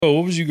Oh,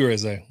 what was you going to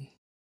say?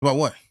 About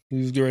what? You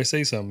was going to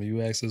say something.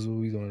 You asked us what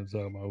we going to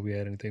talk about. If we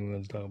had anything we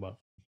wanted to talk about.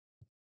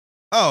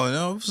 Oh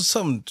no, it was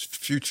something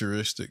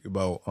futuristic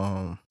about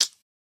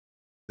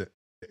the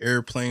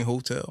airplane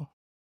hotel.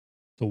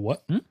 The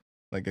what?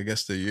 Like I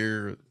guess the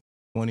year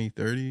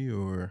 2030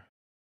 or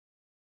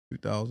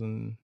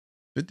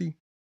 2050.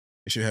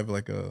 It should have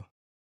like a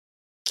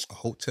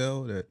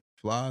hotel that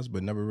flies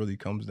but never really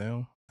comes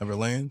down, never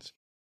lands.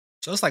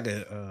 So it's like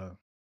a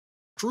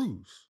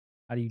cruise.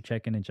 How do you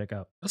check in and check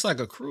out? That's like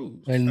a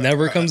cruise. And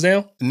never comes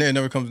down? And it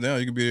never comes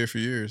down. You could be there for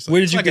years. Where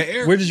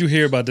did you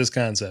hear about this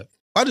concept?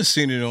 I just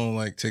seen it on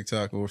like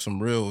TikTok or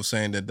some reels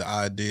saying that the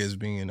idea is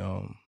being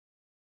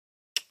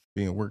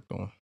worked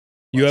on.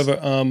 You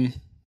ever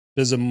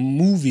there's a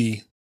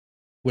movie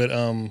with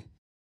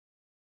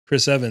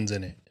Chris Evans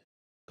in it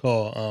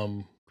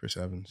called Chris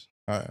Evans.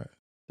 All right.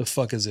 The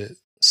fuck is it?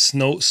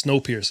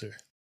 Snowpiercer.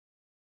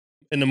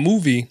 In the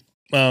movie,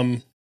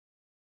 the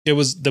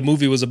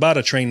movie was about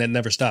a train that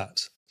never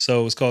stops.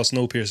 So it's called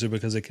Snowpiercer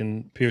because it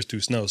can pierce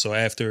through snow. So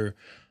after,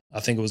 I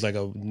think it was like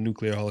a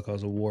nuclear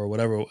holocaust or war or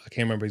whatever, I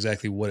can't remember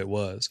exactly what it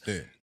was. Yeah.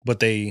 But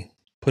they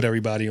put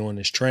everybody on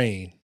this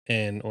train,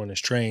 and on this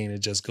train it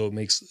just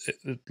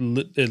it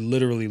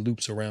literally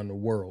loops around the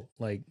world,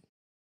 like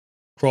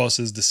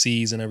crosses the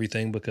seas and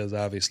everything, because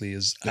obviously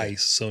it's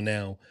ice. So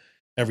now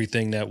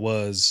everything that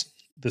was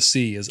the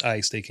sea is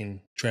ice. They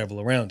can travel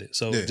around it.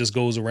 So it just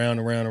goes around.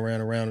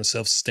 It's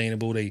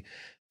self-sustainable. They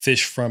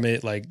fish from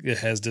it. Like it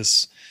has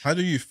this. How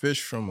do you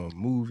fish from a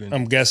moving?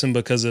 I'm guessing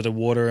because of the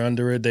water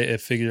under it, they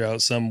figure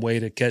out some way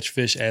to catch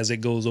fish as it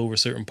goes over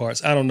certain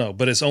parts. I don't know,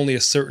 but it's only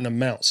a certain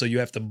amount. So you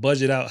have to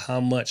budget out how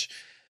much.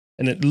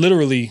 And it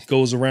literally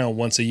goes around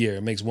once a year.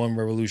 It makes one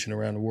revolution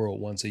around the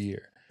world once a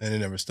year. And it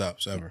never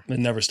stops ever. It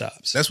never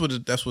stops. That's what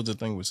the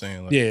thing was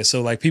saying. Like, yeah,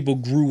 so like people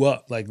grew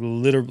up, like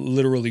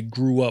literally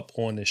grew up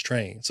on this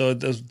train. So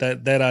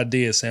that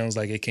idea sounds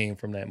like it came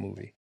from that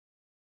movie.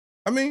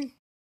 I mean,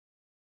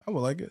 I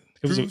would like it.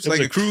 It was like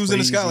a cruise in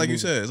the sky, like movie. you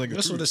said. It's like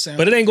That's what it sounds.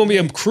 But it ain't gonna be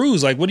a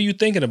cruise. Like, what are you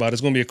thinking about?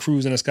 It's gonna be a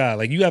cruise in the sky.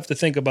 Like, you have to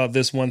think about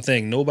this one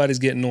thing. Nobody's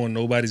getting on,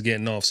 nobody's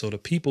getting off. So the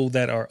people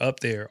that are up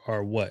there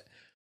are what?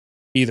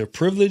 Either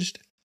privileged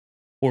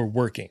or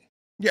working.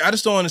 Yeah, I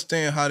just don't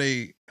understand how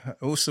they.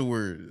 What's the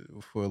word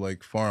for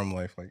like farm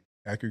life, like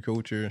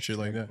agriculture and shit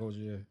like that?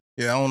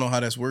 Yeah, I don't know how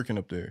that's working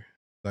up there.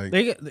 Like,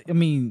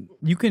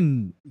 you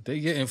can. They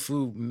getting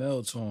food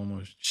mailed to them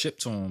or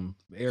shipped to them.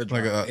 Air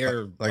like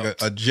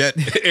drop, a jet.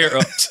 Air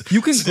up.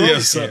 You can grow, Yeah,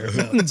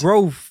 you can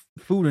grow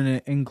food in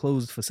an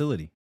enclosed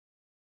facility.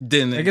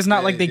 Then like it's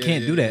not like they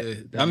can't do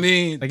that. I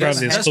mean, like that's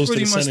close to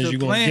pretty the much center as the you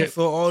gonna plan get.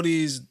 for all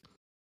these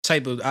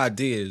type of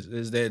ideas.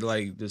 Is that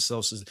like the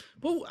self-sustain?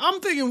 But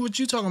I'm thinking what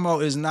you're talking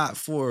about is not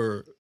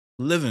for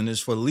living; it's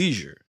for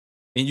leisure.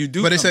 And you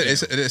do. But they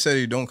said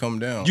you don't come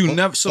down. You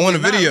never. So on the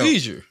not video.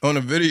 leisure. On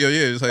the video,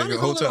 yeah, it's like a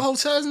hotel. A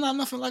hotel is not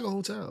nothing like a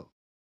hotel.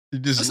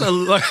 That's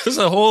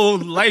a whole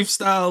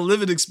lifestyle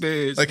living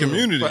experience. Like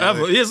community.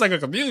 Forever. Like, it's like a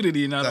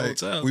community, not a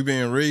hotel. We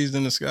being raised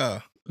in the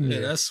sky. Yeah,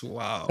 that's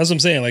wow. That's what I'm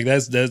saying. Like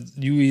that's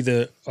you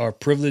either are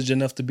privileged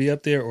enough to be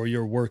up there or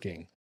you're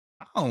working.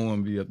 I don't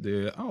want to be up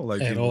there. I don't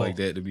like At people all. like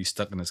that to be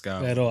stuck in the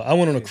sky. At all. I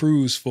went on a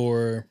cruise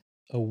for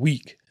a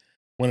week.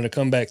 Wanted to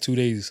come back 2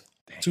 days.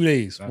 2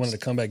 days. Wanted to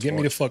come back. Get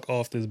me the fuck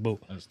off this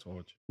boat. That's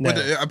torture. But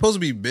it's supposed to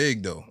be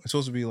big though. It's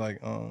supposed to be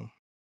like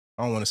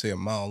I don't want to say a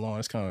mile long.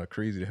 It's kind of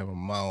crazy to have a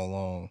mile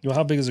long. Yo,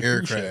 how big is a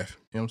aircraft? cruise ship?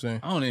 You know what I'm saying?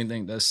 I don't even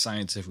think that's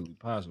scientifically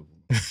possible.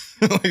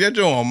 Like that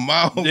joint a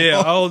mile. Yeah,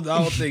 long. I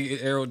don't think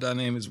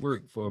aerodynamics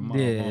work for a mile.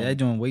 Yeah, long they're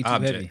doing way too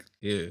object. heavy.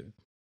 Yeah,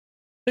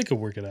 They could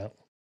work it out.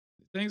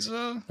 think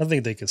so. I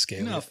think they could scale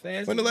You know how it.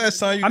 fast. When the last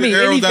time you I did mean,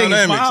 anything is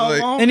aerodynamics? Mile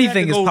Like, long,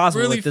 anything you have to is go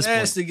possible really at this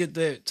fast point. to get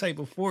that type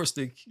of force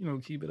to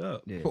keep it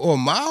up. Yeah. for a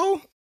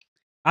mile?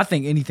 I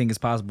think anything is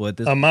possible at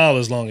this A point. mile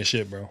is long as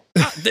shit, bro.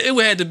 It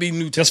would have to be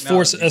new. That's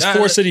four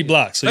city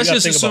blocks. So Let's you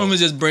just gotta think assume about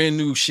it's just brand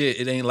new shit.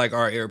 It ain't like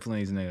our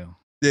airplanes now.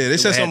 Yeah, they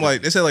said had something to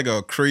like they said like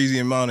a crazy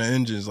amount of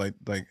engines. Like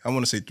I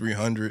want to say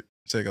 300.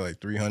 It's like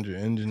 300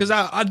 engines. Because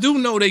I do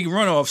know they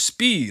run off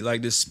speed.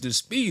 Like the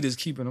speed is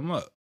keeping them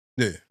up.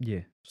 Yeah.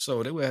 Yeah.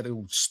 So they would have to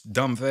go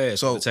dumb fast.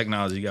 So- with the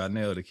technology you got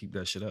now to keep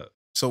that shit up.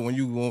 So when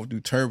you go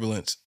through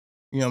turbulence,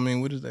 you know what I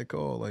mean? What is that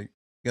called? Like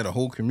you got a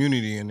whole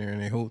community in there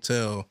in a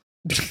hotel.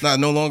 Not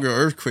no longer an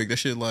earthquake. That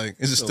shit like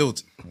is it still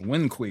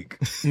Windquake,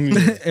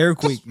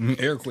 Airquake.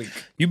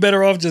 airquake. You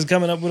better off just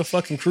coming up with a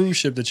fucking cruise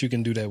ship that you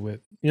can do that with.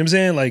 You know what I'm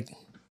saying? Like,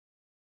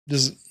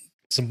 just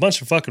some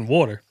bunch of fucking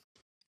water.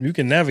 You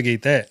can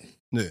navigate that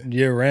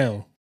year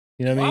round.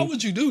 You know what I mean? Why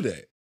would you do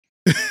that?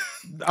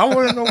 I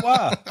want to know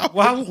why.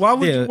 Why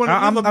would you want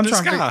to live up in the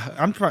sky?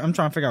 I'm trying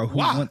to figure out who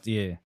Why? wants.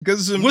 Yeah.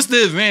 because What's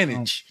the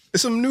advantage?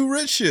 it's some new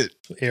rich shit.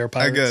 Air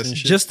pirates guess. and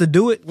shit. Just to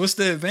do it. What's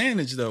the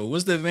advantage though?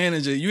 What's the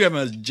advantage of you having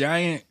a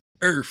giant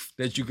Earth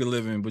that you could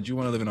live in, but you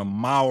want to live in a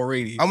mile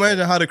radius? I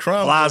imagine how the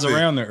crime Flies would be.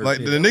 around the earth. Like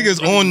Yeah. the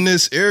niggas on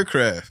this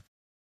aircraft.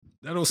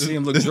 That don't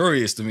seem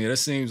luxurious to me. That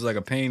seems like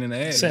a pain in the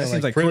ass. Sound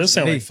seems like, like that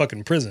sound hey. like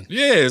fucking prison.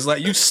 Yeah, it's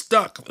like you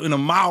stuck in a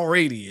mile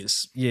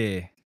radius.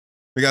 Yeah.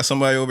 We got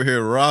somebody over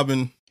here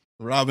robbing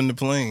Robbing the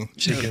plane.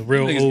 Shit get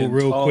real Niggas old getting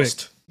real quick.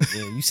 tossed.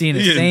 Yeah, you seeing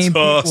the Getting same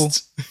people.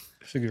 tossed.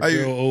 Shit get How you-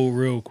 real old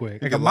real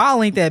quick. Like a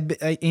mile ain't that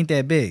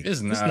big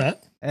It's not. It's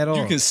not. at all.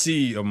 You can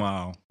see a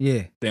mile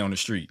yeah, down the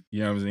street. You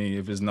know what I'm saying?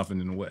 If there's nothing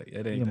in the way,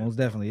 it ain't. yeah, that. most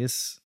definitely.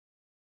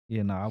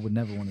 No, I would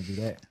never want to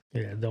do that.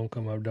 Yeah, don't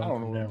come up, I don't don't know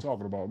come what I'm down.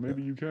 talking about.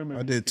 Maybe you can. Maybe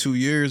I did 2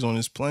 years on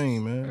this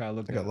plane, man. I gotta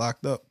look I it got up.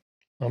 locked up.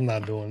 I'm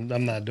not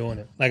doing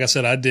it. Like I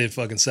said, I did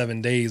fucking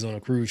 7 days on a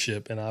cruise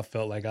ship and I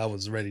felt like I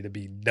was ready to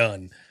be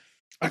done.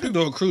 I could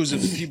do a cruise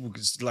if people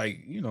could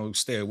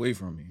stay away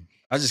from me.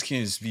 I just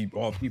can't just be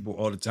all people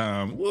all the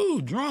time.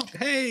 Woo, drunk.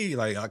 Hey,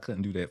 like I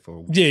couldn't do that for a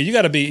week. Yeah, you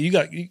gotta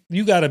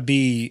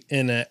be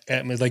in an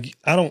atmosphere. Like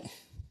I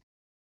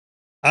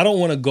don't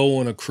want to go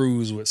on a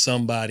cruise with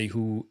somebody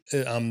who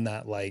I'm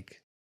not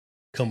like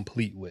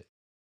complete with.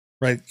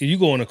 Right? You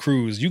go on a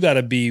cruise, you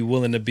gotta be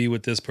willing to be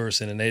with this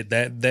person, and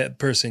that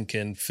person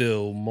can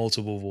fill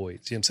multiple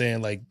voids. You know what I'm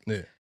saying? Like, Yeah.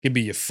 it could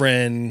be your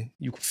friend,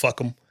 you can fuck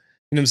them.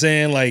 You know what I'm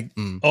saying? Like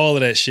all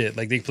of that shit.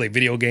 Like they play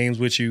video games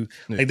with you.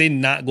 Yeah. Like they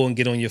not going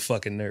to get on your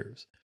fucking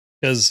nerves.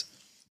 Because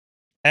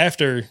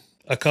after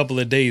a couple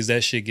of days,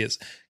 that shit gets.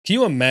 Can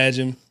you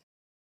imagine?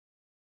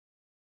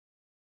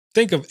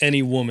 Think of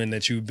any woman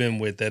that you've been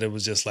with that it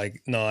was just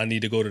like, no, I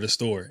need to go to the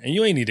store. And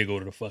you ain't need to go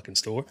to the fucking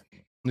store.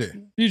 Yeah.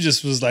 You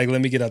just was like,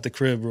 let me get out the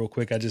crib real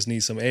quick. I just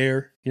need some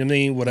air. You know what I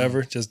mean?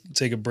 Whatever. Just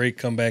take a break,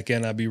 come back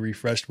in. I'll be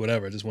refreshed,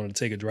 whatever. I just wanted to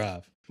take a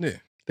drive. Yeah.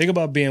 Think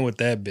about being with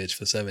that bitch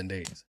for 7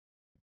 days.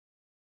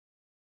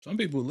 Some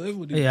people live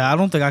with it. Yeah, I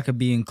don't think I could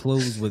be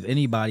enclosed with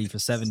anybody for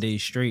 7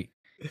 days straight.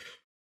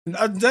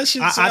 That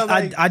shit sound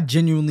like I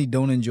genuinely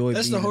don't enjoy.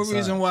 that's being the whole inside.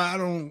 reason why I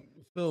don't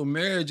feel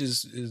marriage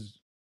is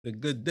a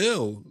good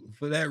deal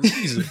for that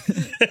reason.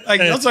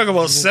 Like y'all talk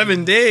about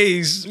 7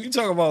 days, we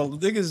talk about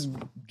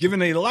niggas giving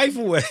their life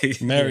away.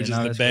 Marriage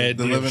Yeah, no, is that's the bad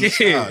They deal. live in the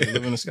Yeah. sky. They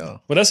live in the sky.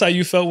 But that's how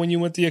you felt when you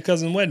went to your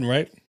cousin's wedding,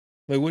 right?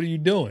 Like, what are you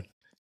doing?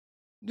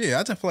 Yeah,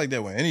 I just feel like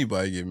that when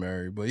anybody get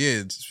married. But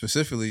yeah,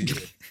 specifically,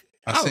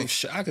 I think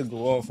I could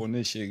go off on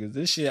this shit because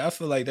this shit, I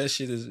feel like that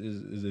shit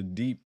is a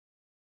deep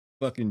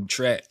fucking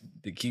trap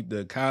to keep the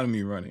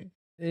economy running.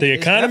 The economy?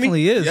 It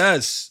definitely is.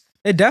 Yes,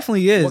 It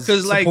definitely is.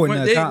 because like supporting when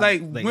the they economy.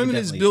 like it women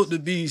is definitely built to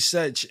be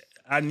such.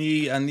 I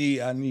need,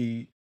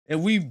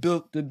 and we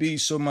built to be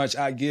so much.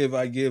 I give.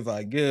 I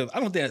don't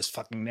think that's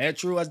fucking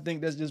natural. I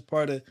think that's just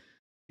part of.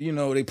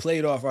 They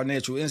played off our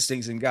natural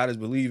instincts and got us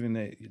believing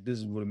that this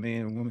is what a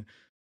man and woman.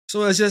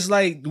 So it's just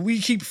like we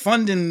keep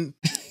funding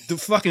the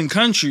fucking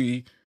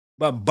country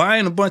by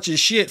buying a bunch of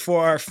shit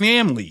for our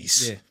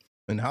families. Yeah.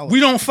 in We Hollywood.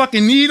 don't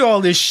fucking need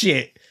all this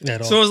shit.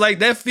 At all. So it's like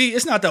that fee,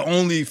 it's not the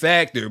only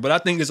factor, but I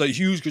think it's a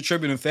huge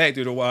contributing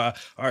factor to why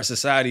our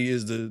society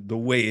is the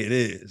way it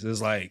is.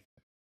 It's like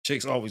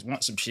chicks always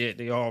want some shit.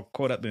 They all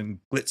caught up in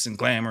glitz and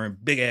glamour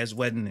and big ass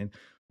wedding, and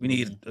we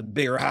need a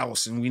bigger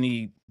house,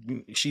 and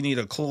she need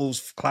a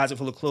closet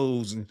full of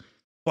clothes and a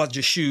bunch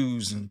of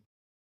shoes, and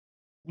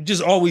we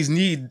just always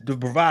need to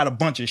provide a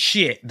bunch of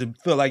shit to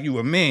feel like you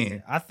a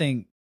man. I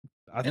think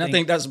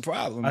that's a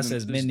problem. I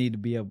says Just- men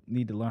need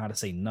to learn how to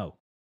say no.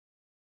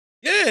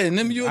 Yeah, and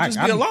then you'll just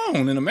be I'm-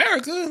 alone in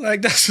America.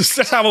 Like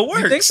that's how it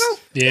works. You think so?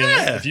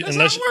 yeah, yeah, that's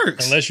how it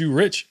works. Unless you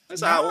rich,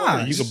 That's how it Nah,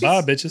 works. you can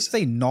buy bitches.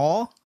 Say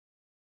no.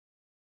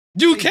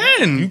 You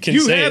can. You can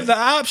You say have it. the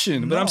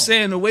option. But No. I'm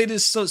saying the way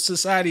this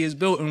society is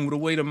built and the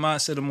way the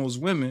mindset of most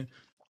women,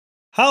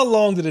 How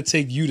long did it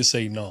take you to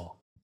say no?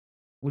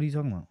 What are you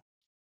talking about?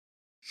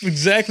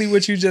 Exactly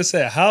what you just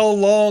said. How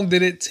long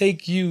did it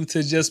take you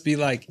to just be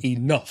like,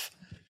 enough?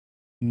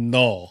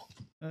 No.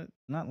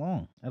 Not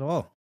long at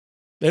all.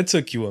 It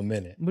took you a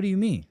minute. What do you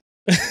mean?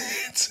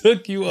 It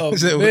took you a I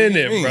said, what do you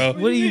minute, mean? bro.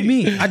 What do you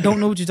mean? I don't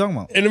know what you're talking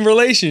about. In a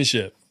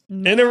relationship.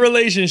 In a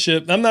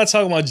relationship, I'm not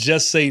talking about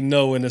just say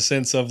no in the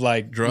sense of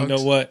like, Drugs?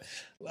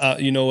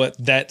 you know what,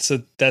 that's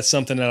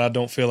something that I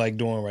don't feel like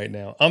doing right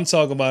now. I'm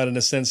talking about in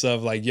the sense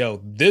of like, yo,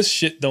 this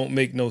shit don't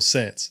make no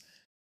sense.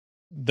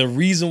 The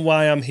reason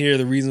why I'm here,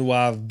 the reason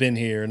why I've been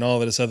here and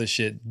all of this other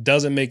shit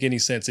doesn't make any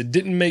sense. It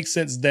didn't make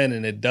sense then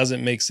and it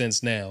doesn't make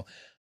sense now.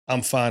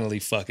 I'm finally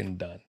fucking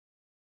done.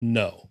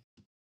 No.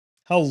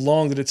 How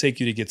long did it take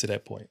you to get to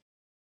that point?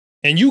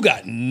 And you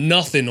got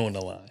nothing on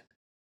the line.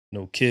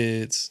 No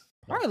kids,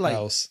 no Probably like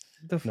house.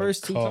 The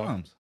first two car.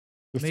 times.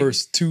 The maybe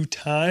first 2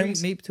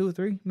 times? Maybe 2 or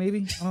 3,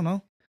 maybe. I don't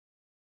know.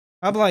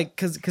 I'm like,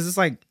 cause it's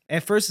like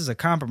at first it's a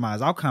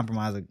compromise. I'll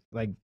compromise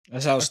like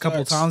that's how a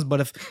couple times,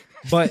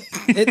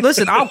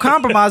 listen, I'll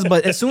compromise.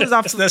 But as soon as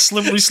That's that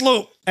slippery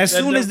slope. as That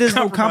soon as don't there's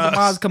no compromise.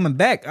 compromise coming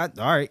back, all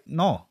right,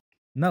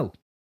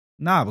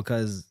 nah,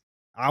 because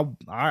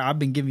I've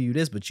been giving you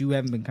this, but you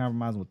haven't been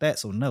compromising with that,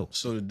 so no.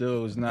 So the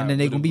deal is not. And then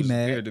they what gonna it be was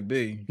mad. prepared to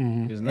be.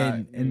 Mhm. It's not.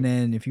 And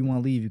then if you want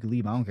to leave, you can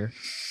leave. I don't care.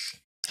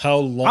 How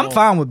long? I'm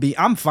fine with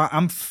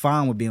I'm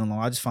fine with being alone.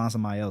 I just find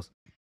somebody else.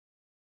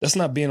 That's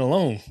not being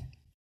alone.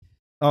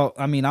 Oh,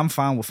 I mean, I'm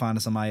fine with finding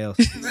somebody else.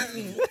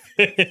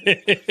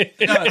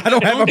 I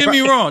don't have a get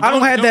me wrong. I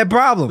don't have that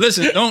problem.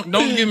 Listen, don't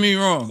get me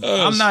wrong.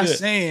 Oh, I'm not shit.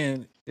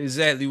 saying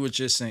exactly what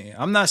you're saying.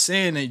 I'm not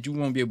saying that you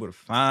won't be able to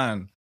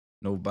find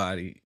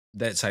nobody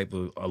that type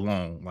of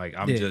alone. Like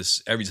I'm Yeah.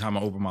 just every time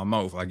I open my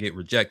mouth, I get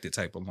rejected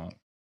type alone.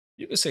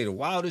 You can say the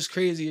wildest,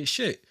 craziest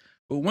shit,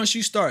 but once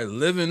you start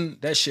living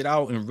that shit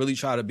out and really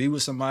try to be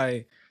with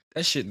somebody,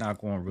 that shit not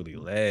going to really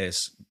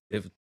last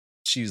if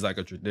she's like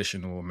a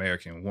traditional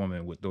American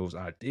woman with those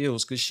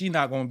ideals, because she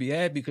not going to be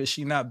happy because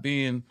she not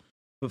being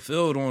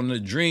fulfilled on the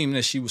dream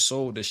that she was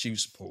sold that she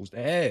was supposed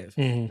to have.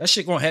 Mhm. That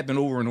shit gonna happen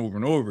over and over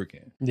and over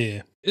again.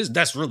 Yeah,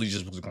 That's really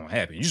just what's gonna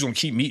happen. You're just gonna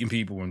keep meeting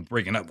people and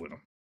breaking up with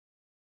them.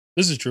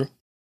 this is true.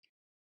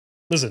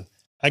 Listen,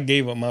 I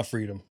gave up my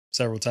freedom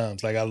several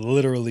times. Like I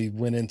literally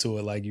went into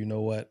it like, you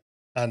know what?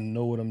 I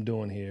know what I'm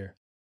doing here,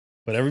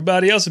 but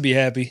everybody else would be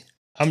happy.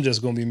 I'm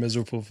just gonna be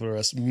miserable for the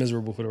rest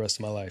of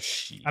my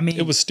life. I mean,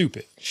 It was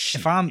stupid.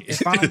 if I'm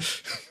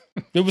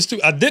It was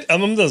stupid.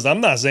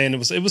 I'm not saying it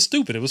was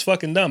stupid. It was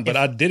fucking dumb, but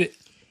I did it.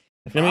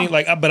 if You know what I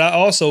I'm- mean? Like, but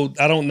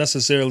I don't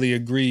necessarily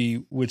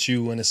agree with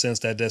you in the sense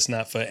that that's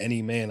not for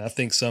any man. I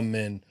think some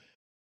men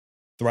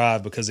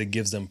thrive because it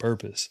gives them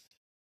purpose.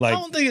 I Like,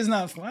 don't think it's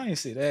not for, I ain't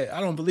say that. I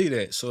don't believe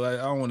that. So I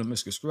don't want to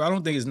misconstrue. I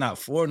don't think it's not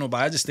for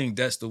nobody. I just think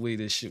that's the way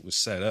this shit was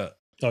set up.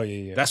 oh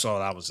yeah. That's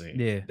all I was saying.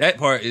 Yeah. That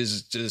part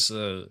is just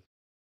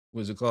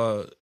what's it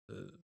called?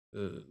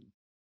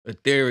 A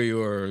theory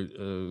or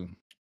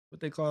what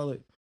they call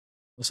it?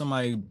 When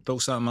somebody throw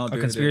something out A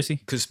there. conspiracy?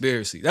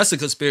 Conspiracy. That's a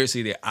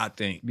conspiracy that I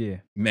think yeah,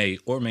 may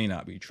or may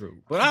not be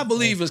true. But I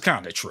believe it's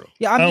kind of true.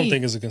 yeah. I, I, don't mean,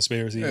 think it's a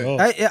conspiracy at Yeah. all.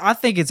 I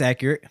think it's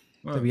accurate, to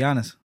Right. be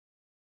honest.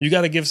 You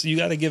gotta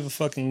give a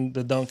fucking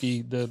the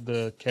donkey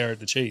the carrot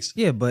to chase.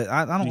 Yeah, but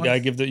I don't.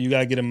 You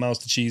gotta get a mouse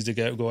to cheese to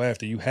go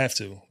after. You have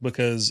to,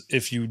 because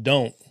if you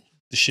don't,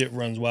 the shit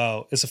runs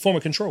wild. It's a form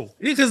of control.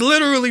 Because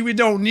literally we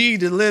don't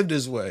need to live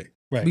this way.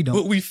 Right. we But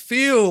don't. we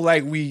feel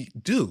like we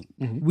do.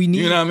 We need.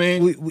 You know what I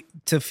mean? We,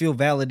 to feel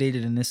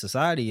validated in this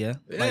society. Yeah.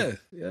 Yeah,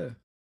 yeah.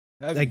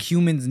 Like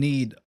humans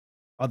need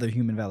other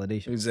human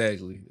validation.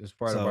 Exactly. It's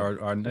part of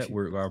So, our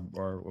network, our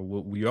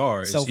what we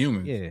are as Self-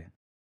 humans. Yeah.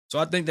 So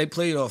I think they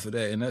played off of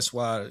that, and that's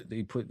why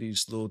they put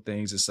these little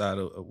things inside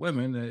of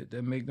women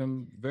that make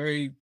them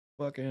very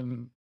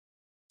fucking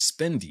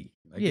spendy.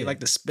 Like Yeah. they like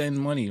to spend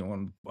money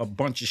on a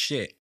bunch of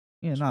shit.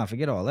 Yeah. Nah,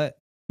 forget all that.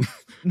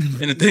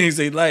 And the things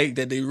they like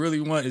that they really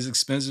want is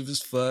expensive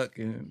as fuck,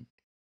 and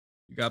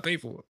you gotta pay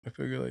for it. I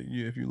figure like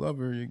if you love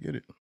her, you get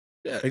it.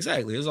 Yeah,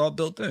 exactly. It's all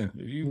built in.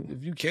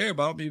 If you care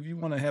about me, if you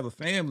want to have a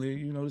family,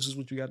 you know this is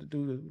what you got to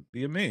do to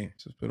be a man.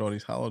 Just put all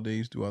these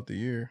holidays throughout the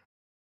year.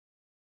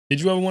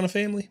 Did you ever want a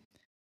family?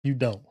 You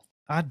don't.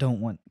 I don't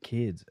want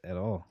kids at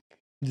all.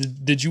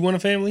 Did you want a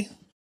family?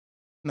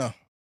 No,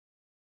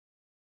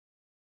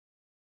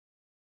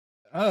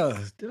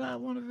 Did I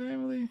want a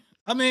family?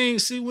 I mean,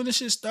 see, when this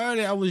shit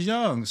started, I was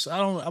young, so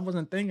I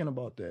wasn't thinking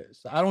about that.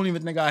 So I don't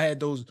even think I had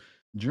those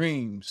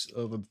dreams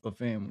of a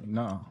family.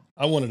 No.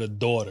 I wanted a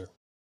daughter,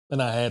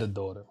 and I had a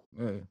daughter.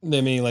 Yeah.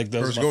 I mean, like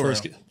that was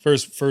First my go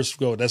first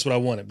go. That's what I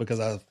wanted, because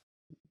I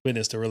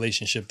witnessed a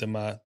relationship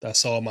that I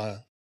saw my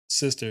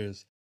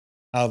sisters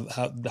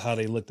how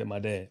they looked at my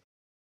dad,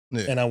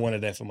 yeah, and I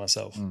wanted that for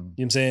myself. Mm. You know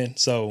what I'm saying?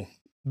 So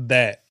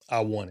that I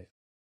wanted.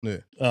 yeah.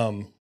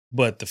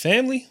 But the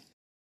family,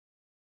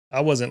 I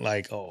wasn't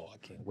like, oh, I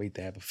can't wait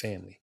to have a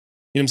family.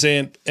 You know what I'm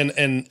saying?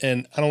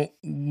 And I don't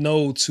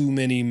know too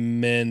many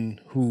men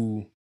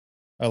who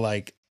are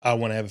like, I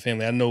want to have a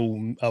family. I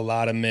know a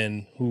lot of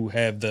men who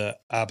have the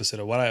opposite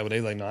of what I have. They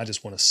like, no, I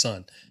just want a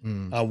son.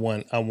 Mm.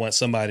 I want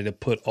somebody to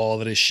put all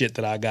of this shit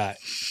that I got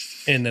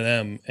into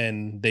them,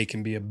 and they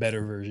can be a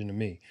better version of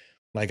me.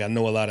 Like I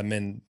know a lot of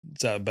men,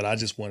 but I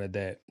just wanted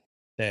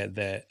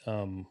that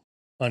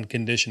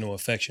unconditional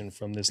affection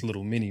from this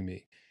little mini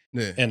me.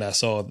 Yeah. And I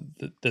saw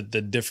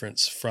the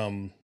difference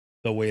from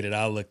the way that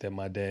I looked at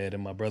my dad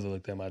and my brother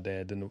looked at my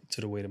dad to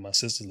the way that my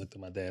sisters looked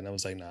at my dad. And I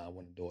was like, nah, I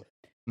want a daughter.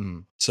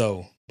 Mm.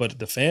 So, but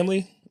the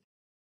family,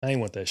 I ain't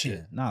want that shit.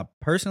 Yeah. Nah,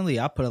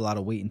 personally, I put a lot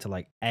of weight into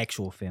like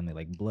actual family,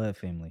 like blood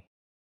family.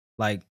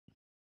 Like,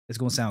 it's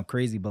gonna sound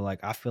crazy, but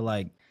like I feel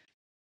like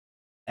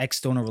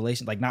external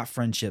relations, like not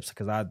friendships,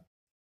 because I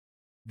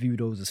view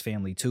those as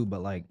family too,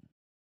 but like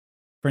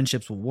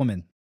friendships with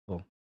women,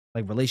 well,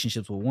 like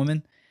relationships with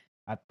women,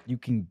 you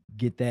can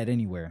get that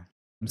anywhere.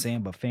 I'm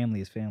saying, but family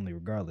is family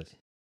regardless.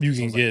 You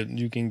So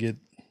can get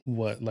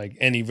what, like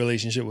any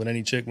relationship with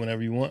any chick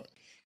whenever you want.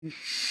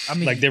 I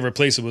mean, Like they're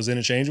replaceable,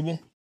 interchangeable.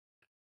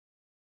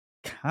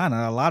 kind of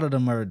a lot of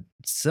them are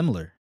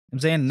similar. I'm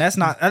saying that's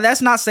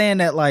not saying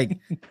that like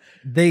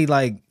they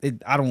like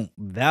it, I don't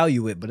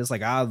value it, but it's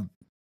like I'll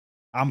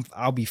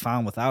be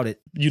fine without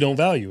it. You don't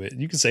value it.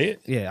 You can say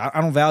it. Yeah,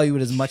 I don't value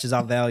it as much as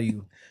I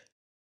value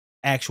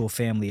actual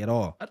family at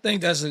all. I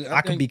think that's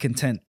I can be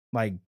content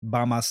like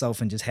by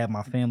myself and just have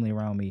my family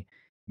around me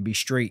and be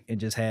straight and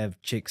just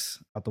have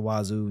chicks out the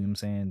wazoo. You know what I'm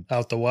saying?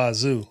 Out the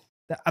wazoo.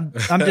 I'm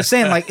just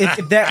saying, like,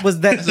 if that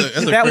was that, That's a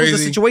if that was the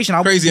crazy- situation, I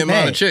would Crazy be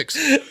amount mad. of chicks.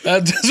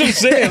 That's what I'm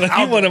saying. Like, you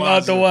Out want the them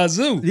out the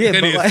wazoo. Yeah,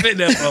 Can't but even like, fit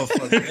that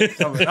motherfucker. They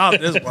coming out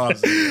this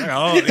box. I got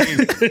all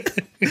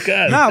these.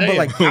 God nah, but damn.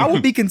 like, I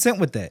would be content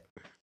with that.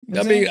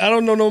 I mean, I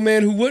don't know no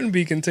man who wouldn't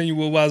be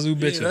continual wazoo Yeah,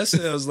 bitching. that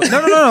sounds like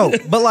No.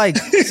 But like,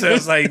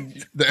 sounds like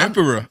The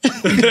emperor,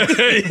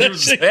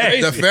 the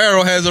the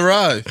pharaoh has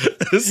arrived.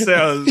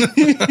 sounds.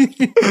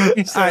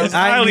 I ain't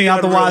highly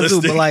out the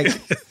wazoo, but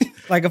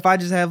unrealistic. like if I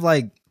just have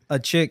like a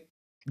chick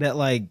that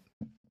like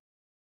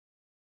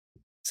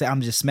say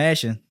I'm just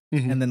smashing,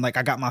 Mhm. and then like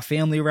I got my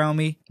family around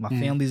me, my Mhm.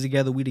 family's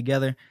together, we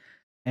together,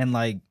 and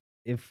like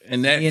if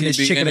And that me can this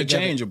be chick are together-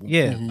 interchangeable.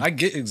 yeah, Mhm. I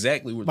get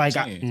exactly what like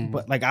you're I, saying.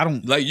 but like I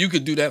don't, Like you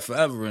could do that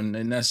forever,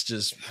 and that's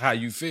just how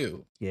you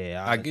feel.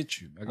 yeah, I get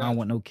you. I I got don't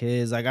want no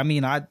kids. Like I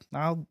mean, I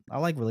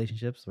like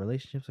relationships.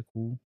 Relationships are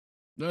cool,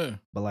 yeah.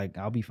 but like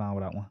I'll be fine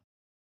without one.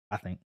 I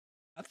think.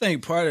 I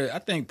think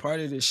part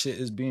of this shit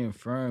is being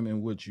firm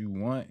in what you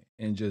want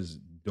and just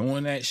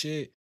doing that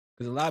shit.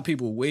 Because a lot of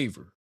people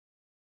waver.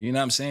 You know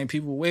what I'm saying?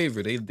 People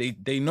waver.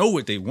 They know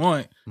what they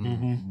want,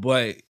 Mhm.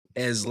 but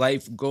as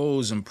life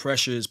goes and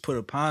pressure is put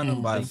upon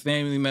them by Mhm.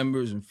 family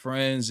members and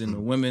friends and the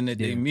women that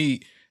they Yeah.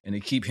 meet, and they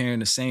keep hearing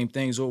the same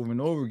things over and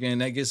over again,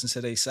 that gets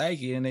into their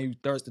psyche, and they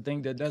start to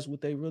think that that's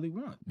what they really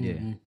want. Yeah.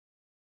 Mhm. I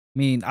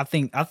mean, I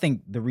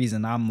think the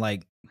reason I'm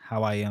like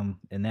how I am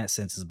in that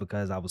sense is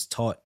because I was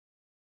taught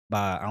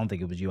by, I don't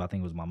think it was you, I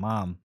think it was my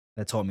mom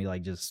that taught me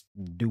like just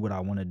do what I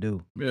want to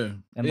do. Yeah,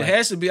 And it like-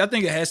 has to be. I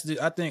think it has to.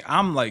 I think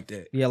I'm like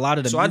that. Yeah, a lot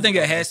of the So I music think it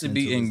was has to listening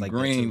be was like that,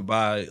 too. ingrained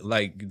by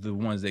like the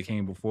ones that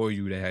came before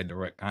you that had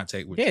direct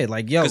contact with you. Yeah,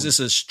 like yo, Because it's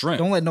a strength.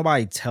 don't let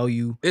nobody tell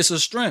you. It's a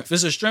strength.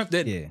 It's a strength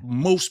that Yeah.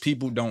 most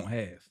people don't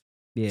have.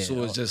 Yeah,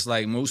 So it's just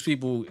like most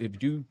people,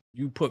 if you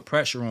put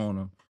pressure on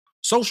them,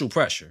 social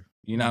pressure,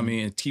 you know what I Mhm. mean,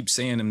 and keep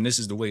saying them, this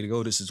is the way to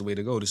go, this is the way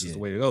to go, this is Yeah. the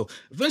way to go.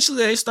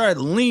 Eventually they start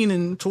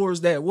leaning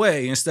towards that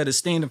way instead of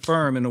standing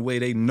firm in the way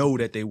they know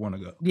that they want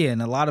to go. yeah,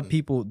 and a lot of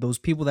people, those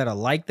people that are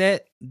like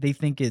that, they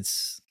think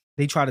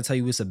they try to tell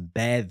you it's a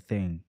bad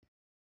thing.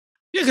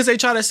 Yeah, because they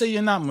try to say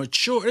you're not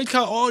mature. They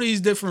call all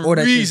these different Or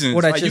that you- reasons.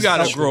 or that Like you you're got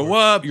to selfish. grow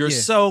up, you're Yeah.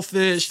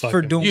 selfish. Fuck For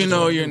it. doing You what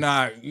know, wanna you're do.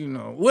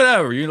 not,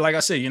 whatever. You're like I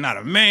said, you're not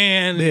a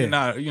man. Yeah.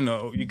 You're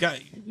not, you got,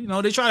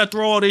 they try to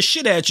throw all this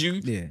shit at you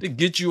Yeah. to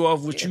get you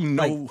off what Yeah, you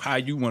know how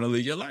you want to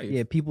live your life.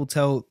 Yeah, people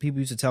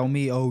used to tell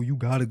me, "Oh, you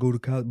gotta go to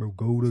college, bro.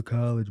 Go to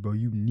college, bro.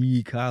 You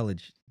need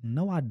college."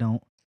 No, I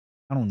don't.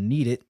 I don't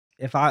need it.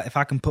 If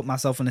I can put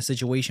myself in a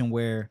situation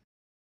where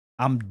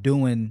I'm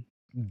doing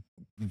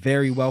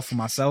very well for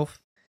myself,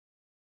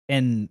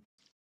 and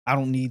I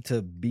don't need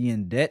to be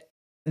in debt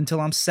until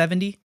I'm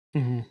 70,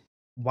 Mhm.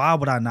 why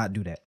would I not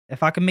do that?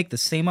 If I can make the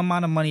same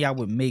amount of money I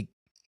would make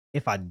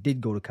if I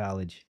did go to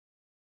college,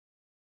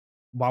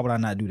 why would I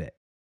not do that?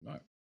 Right. You know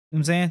what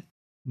I'm saying?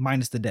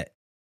 Minus the debt.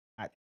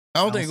 I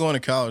don't think Honestly. going to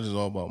college is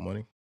all about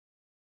money.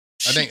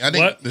 I think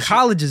What? the shit-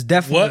 College is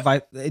definitely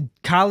What?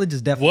 college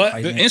is definitely What?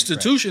 The financial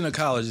institution of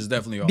college is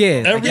definitely all.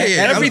 Yeah, Every, Yeah,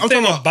 yeah, I'm everything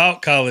talking about-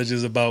 about college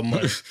is about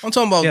money. I'm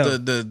talking about Yo.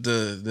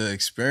 the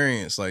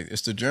experience. Like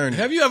it's the journey.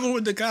 Have you ever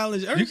went to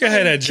college? can have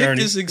Everybody that kick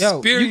journey. This Yo,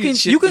 experience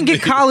you can shit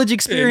get to me. college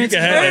experience.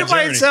 can have that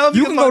Everybody journey. tell me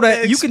You can go about to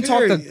that you can talk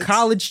to experience.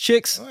 college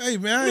chicks. Hey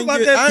man, I What didn't about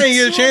get, that I didn't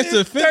get a chance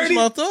to finish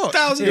my thought.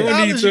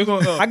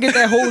 $30,000 I get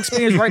that whole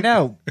experience right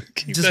now,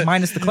 Keep just that-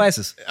 minus the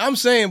classes. I'm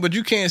saying, but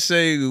you can't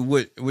say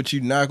what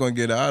you're not gonna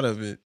get out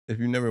of it if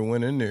you never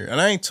went in there.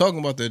 And I ain't talking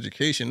about the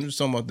education. I'm just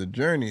talking about the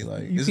journey.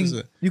 Like You this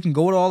is you can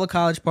go to all the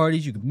college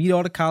parties. You can meet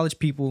all the college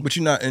people. but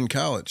you're not in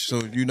college,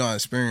 so you're not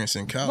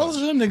experiencing Most college.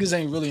 of them niggas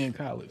ain't really in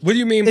college. What do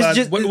you mean It's by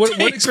just- what? it's What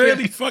They experience?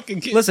 barely fucking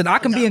get. Listen, I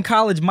can be in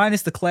college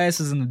minus the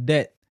classes and the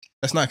debt.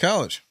 That's not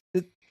college.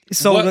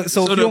 So What?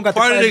 so if you the don't got the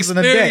part of the classes and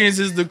the debt, experience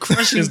is the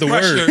crushing Is the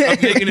pressure word.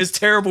 of making this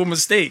terrible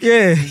mistake.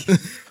 yeah,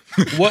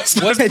 What?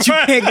 What?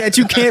 that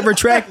you can't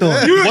retract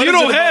on. You, What you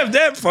is don't it have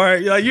that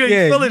part. Like you ain't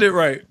Yeah. feeling it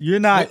right. You're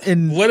not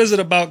in. What is it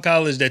about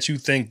college that you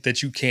think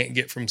that you can't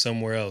get from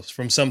somewhere else,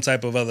 from some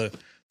type of other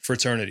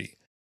fraternity? You know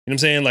what I'm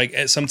saying? Like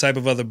at some type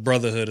of other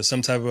brotherhood or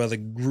some type of other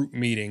group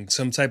meeting,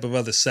 some type of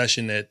other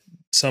session that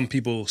some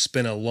people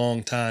spend a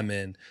long time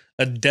in,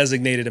 a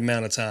designated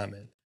amount of time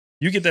in.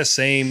 You get that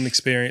same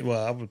experience.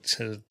 Well, I would,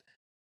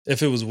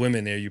 if it was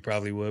women there, you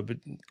probably would. But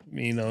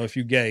if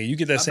you're gay, you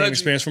get that I same bet you-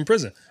 experience from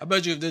prison. I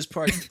bet you if this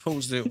part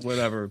posted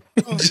whatever,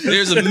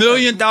 there's a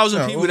million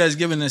thousand No. people that's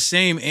giving the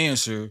same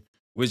answer,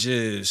 which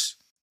is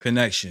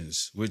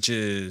connections, which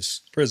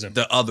is Prison.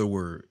 the other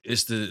word.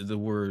 It's the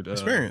word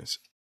Experience.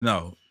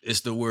 No,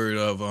 it's the word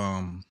of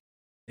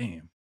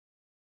damn.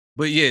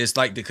 But yeah, it's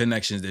like the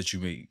connections that you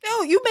make.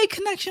 Yo, you make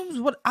connections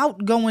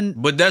without going.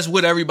 But that's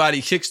what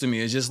everybody kicks to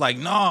me. It's just like,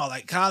 no,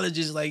 like college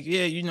is like,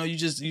 yeah,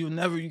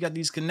 you got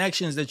these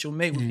connections that you'll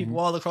make with people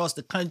all across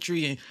the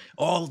country and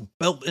all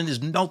built in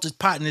this melted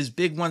pot in this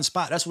big one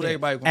spot. That's what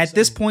everybody wants. At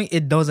this point,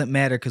 it doesn't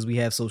matter because we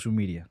have social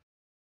media.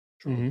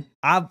 Mhm.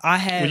 I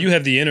have. Well, you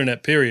have the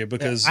internet, period.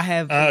 Because I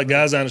have.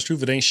 guys, honest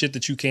truth, it ain't shit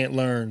that you can't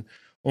learn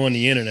on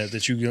the internet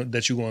that you going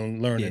to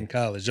learn Yeah. in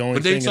college. The only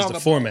But they thing is talk the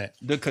about format.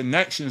 the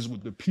connections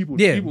with the people,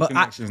 Yeah, people but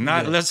connections,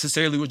 not yeah.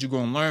 necessarily what you're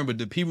going to learn, but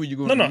the people you're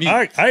going No, to no, meet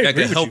I that agree can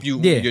with help you.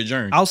 you Yeah. on your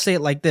journey. I'll say it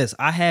like this: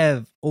 I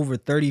have over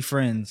 30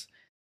 friends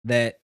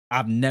that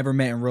I've never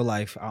met in real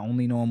life. I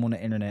only know them on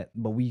the internet,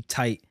 but we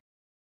tight.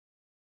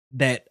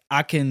 that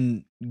I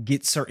can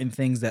get certain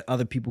things that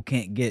other people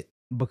can't get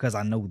because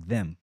I know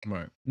them. Right. You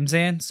know what I'm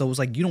saying? So it's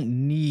like you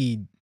don't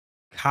need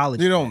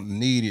college. You for don't that.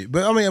 need it.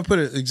 But I mean, I put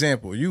an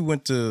example. You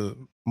went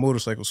to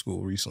motorcycle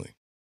school recently.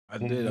 I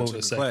did. I took a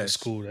Motorcycle class.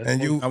 school. That's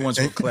And you I went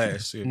to a and-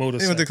 class. Yeah. You went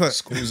to motorcycle class.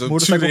 school. It was a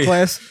Motorcycle 2-day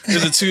class. It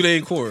was a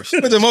 2-day course.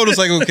 Went to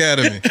Motorcycle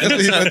Academy. That's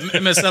what he went-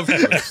 MSF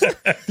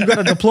course. You got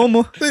a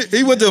diploma?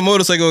 He went to a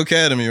motorcycle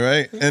academy,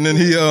 right? And then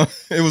he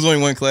it was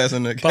only one class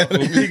in the Papa,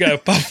 academy. you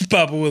got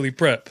Papa Willie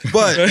prep.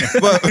 But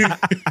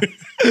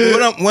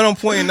what I'm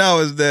pointing out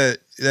is that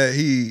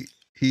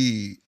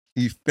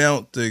he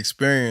felt the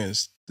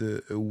experience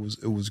that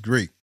it was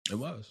great. It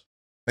was.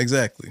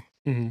 Exactly.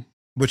 Mhm.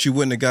 But you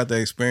wouldn't have got that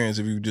experience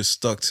if you just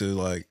stuck to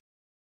like,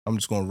 I'm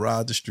just gonna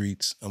ride the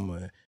streets. I'm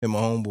gonna hit my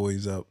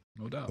homeboys up.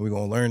 No doubt. And we're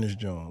gonna learn this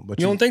John. But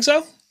You don't think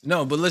so?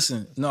 No, but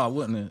listen, no, I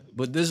wouldn't.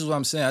 But this is what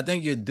I'm saying. I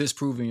think you're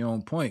disproving your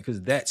own point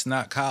because that's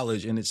not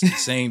college and it's the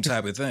same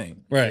type of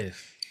thing. Right. Yeah.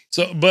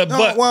 So, but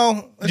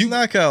well, it's you-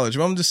 not college.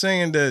 But I'm just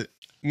saying that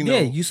you know.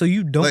 Yeah, so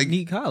you don't like-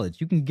 need college.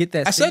 You can get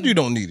that. I said same- you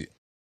don't need it.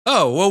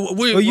 Oh, well,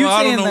 Well, you I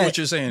don't saying know that- what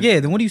you're saying. Yeah,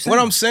 then what are you saying?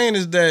 What I'm saying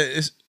is that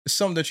it's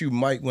something that you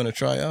might want to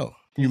try out.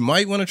 You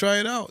might want to try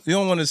it out. You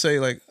don't want to say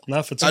like,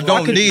 not for I too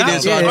don't long. need Not-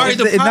 this. yeah, I all don't- right,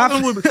 the it's not-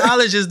 problem with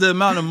college is the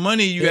amount of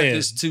money you got Yeah.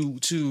 this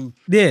to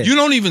Yeah. you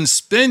don't even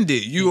spend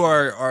it. You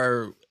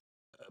are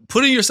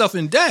putting yourself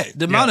in debt.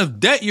 The amount of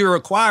debt you're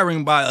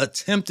acquiring by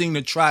attempting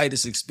to try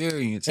this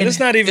experience. And it's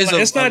not even is like,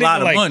 a- it's not a lot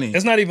even of like money.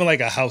 it's not even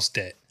like a house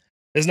debt.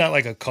 It's not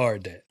like a car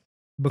debt.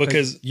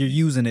 because- you're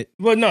using it.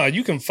 Well, no,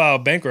 you can file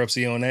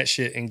bankruptcy on that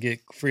shit and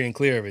get free and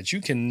clear of it.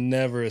 You can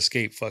never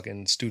escape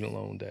fucking student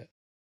loan debt.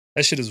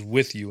 That shit is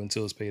with you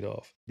until it's paid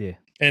off. Yeah.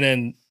 And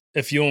then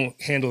if you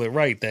don't handle it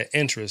right, that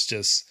interest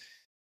just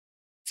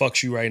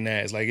fucks you right in the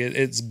ass. Like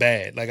it's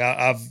bad. Like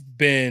I've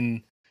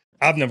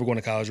never gone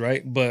to college,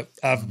 right? But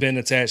I've been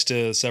attached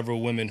to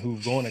several women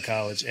who've gone to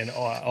college, and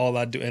all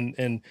I do,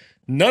 and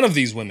none of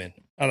these women,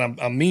 and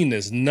I mean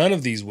this, none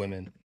of these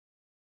women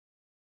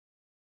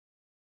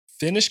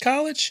finish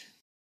college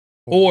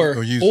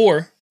or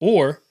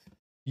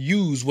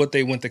use what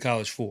they went to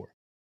college for.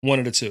 One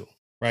of the two,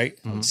 right?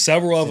 Mhm.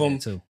 Several of Say that them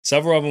too.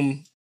 Several of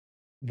them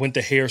went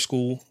to hair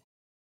school,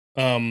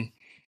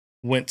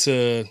 went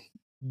to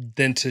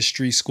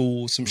dentistry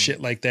school, some shit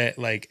like that.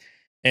 Like,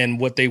 and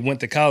what they went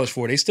to college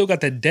for, they still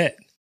got that debt.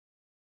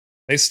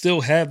 They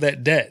still have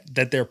that debt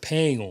that they're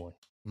paying on.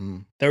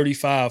 Mm.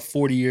 35,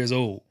 40 years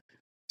old,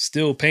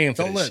 still paying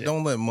for that shit.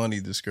 Don't let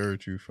money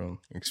discourage you from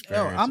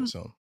experience I'm- or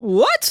something.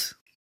 What?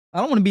 I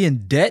don't want to be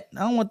in debt. I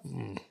don't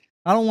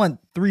want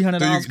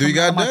 $300 Do you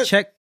got my debt?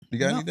 check. You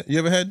got No. any debt? You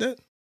ever had that?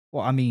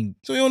 Well, I mean,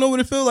 So you don't know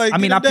what it feel like. I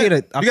mean, getting I paid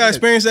debt. a- I You got paid a-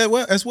 experience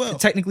that as well.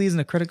 it technically isn't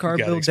a credit You card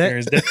gotta bill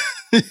experience debt.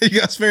 that. You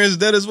got experience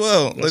that as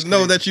well. That's Like, know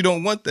crazy. that you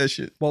don't want that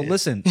shit. Well, Yeah.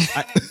 listen,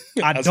 I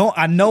That's- don't.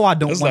 I know I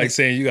don't That's want like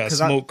saying you got 'cause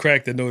I- smoke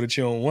crack to know that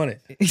you don't want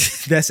it.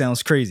 it. That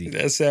sounds crazy.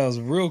 That sounds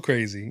real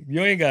crazy.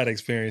 You ain't got to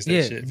experience that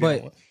Yeah, shit. If you but-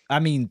 don't want. I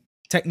mean,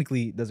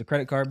 technically, does a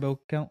credit card bill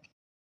count?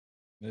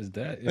 Is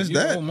that? It's If you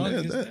that. owe money,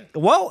 Yeah, it's that. that.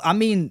 Well, I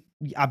mean,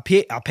 I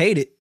paid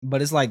it,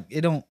 but it's like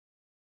it don't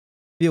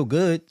feel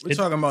good. We're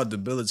talking about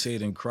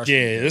debilitating, crushing.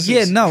 Yeah, this Yeah,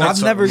 is no, That's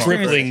I've never talking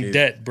about experienced. crippling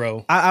debt,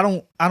 bro. I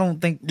don't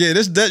think. Yeah,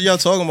 this debt y'all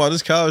talking about,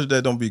 this college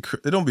debt don't be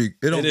crippled. it don't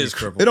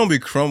be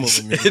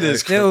crumbling me. It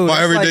is Like, Dude, my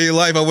it's everyday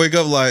life, I wake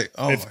up like,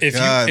 oh If- my if you-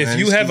 god, if man,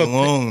 you these have a- student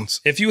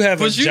loans. If you have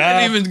a But you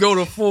job, didn't even go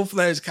to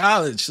full-fledged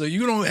college, so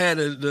you don't have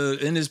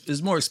and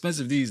it's more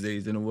expensive these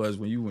days than it was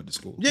when you went to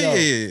school.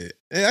 Yeah,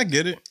 I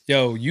get it.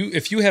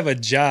 if you have a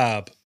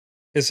job,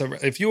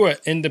 if you're an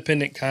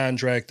independent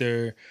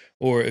contractor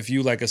or if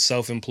you like a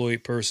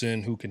self-employed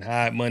person who can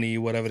hide money,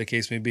 whatever the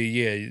case may be,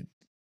 yeah,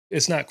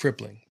 it's not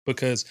crippling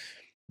because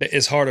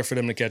it's harder for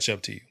them to catch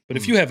up to you. But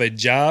if you have a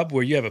job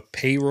where you have a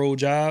payroll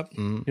job, Mhm.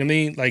 you know what I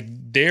mean? Like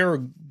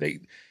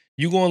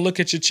you going to look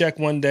at your check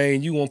one day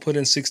and you going to put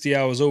in 60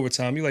 hours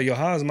overtime. You're like, yo,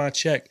 how's my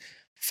check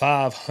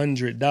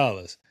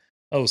 $500?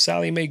 Oh,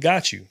 Sally Mae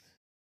got you.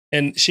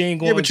 And she ain't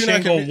going Yeah, but she you're not.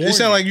 ain't gonna warn It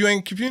sound you. like you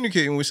ain't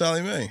communicating with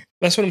Sally Mae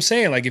That's what I'm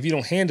saying. Like if you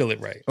don't handle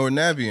it right. or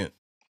Navient.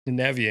 And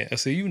Navient.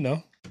 So you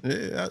know.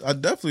 Yeah, I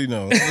definitely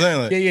know. I'm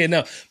saying, like, Yeah,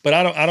 no. But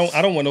I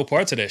don't want no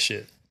parts of that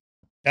shit.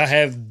 I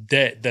have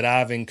debt that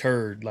I've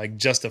incurred like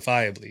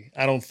justifiably.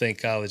 I don't think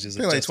college is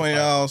pay a like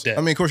justifiable $20. debt.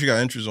 I mean, of course you got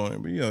interest on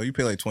it, but you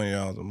pay like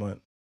 $20 a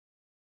month.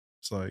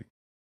 It's like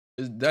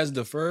That's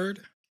deferred.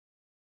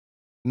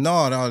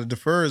 no, the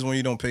defer is when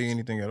you don't pay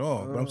anything at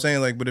all. But I'm Oh.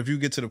 saying like, but if you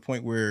get to the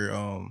point where,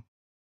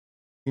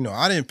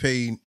 I didn't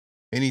pay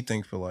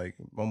anything for like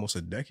almost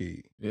a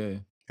decade, Yeah,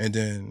 and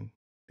then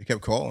they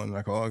kept calling.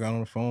 I got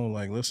on the phone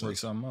like, listen, work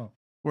something out.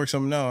 work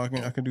something out.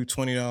 I can do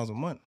 $20 a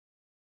month.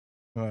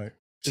 All right.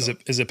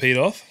 Is it paid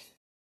off?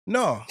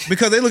 No,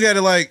 because they look at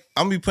it like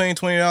I'm gonna be paying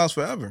 $20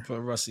 forever For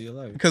the rest of your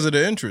life. because of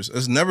the interest.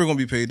 It's never gonna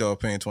be paid off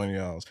paying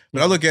 $20.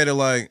 But I look at it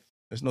like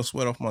there's no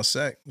sweat off my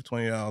sack with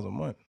 $20 a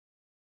month.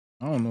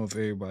 I don't know if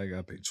everybody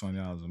got paid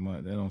 $20 a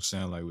month. That don't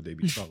sound like what they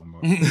be talking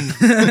about.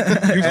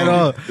 At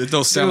all. It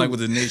don't sound like what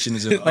the nation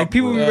is in. Like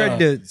people be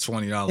ready to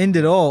 $20. end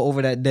it all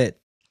over that debt.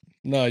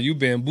 No, you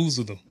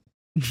bamboozled them.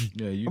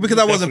 Yeah, you because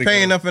I wasn't definitely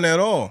paying gotta- nothing at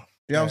all.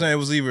 You know what I'm Right. saying? It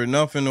was either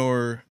nothing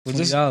or Well,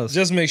 $20.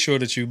 just make sure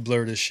that you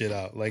blur this shit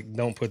out. Like,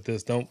 don't put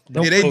this. Don't.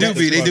 Yeah, they post do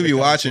this be fucking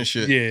watching content.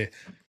 shit. Yeah.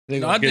 They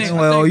No, gonna I get think. you.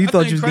 Well, you I thought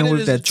think you was getting credit away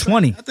with is that a trap.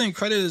 20. I think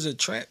credit is a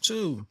trap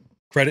too.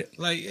 Credit.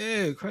 Like,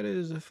 yeah, credit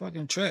is a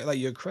fucking trap. Like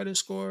your credit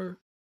score,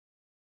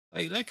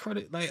 like that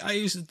credit. Like I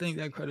used to think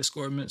that credit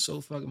score meant so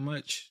fucking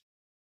much.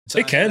 So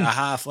It can. a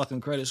high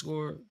fucking credit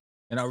score,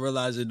 and I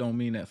realized it don't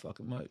mean that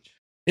fucking much.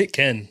 It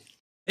can.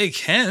 It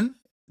can.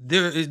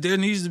 There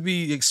needs to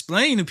be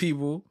explained to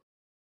people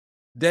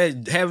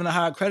that having a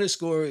high credit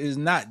score is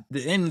not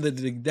the end of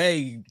the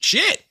day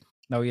shit.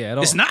 No, yeah, at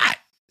all. It's not.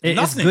 It's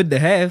Nothing. good to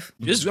have.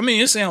 I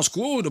mean, it sounds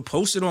cool to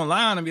post it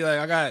online and be like,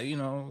 I got,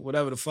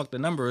 whatever the fuck the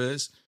number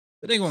is.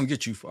 It ain't gonna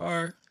get you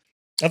far.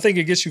 I think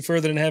it gets you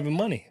further than having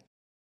money.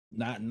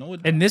 Not know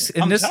it. In this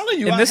telling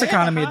you, in I this had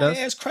economy, a it does.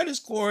 high-ass credit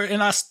score,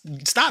 and I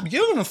stopped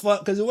giving a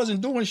fuck because it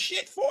wasn't doing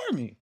shit for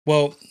me.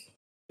 Well,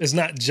 it's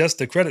not just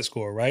the credit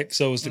score, right?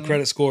 So it's the Mhm.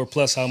 credit score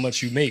plus how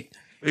much you make.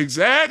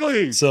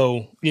 Exactly.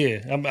 So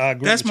yeah, I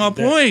agree. That's with my you with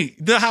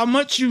that. point. How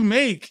much you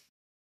make.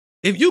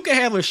 If you can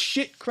have a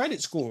shit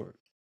credit score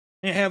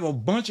and have a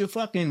bunch of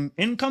fucking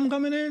income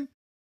coming in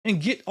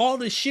and get all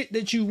the shit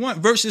that you want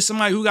versus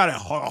somebody who got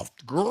a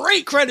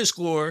great credit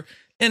score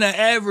and an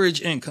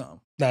average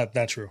income. Not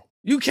true.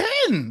 You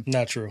can,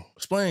 Not true.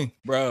 explain.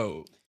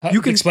 bro.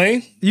 You can-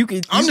 explain. You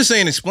can. I'm just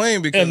saying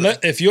explain because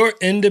If you're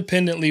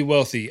independently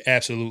wealthy,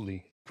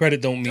 absolutely. Credit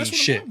don't mean That's what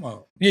I'm shit. talking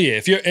about. Yeah.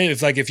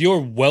 If you're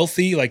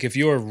wealthy, like if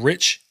you're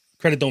rich,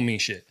 credit don't mean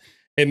shit.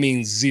 It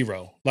means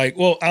zero. Like,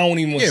 well, I don't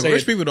even want to yeah, say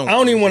rich it. people don't. I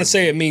don't even want to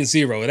say it means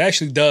zero. It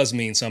actually does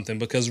mean something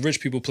because rich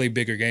people play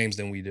bigger games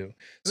than we do.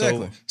 Exactly.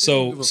 They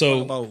don't give a fuck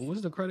So about,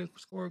 what's the credit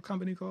score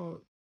company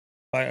called?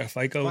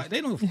 FICO. They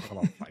don't give a fuck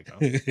about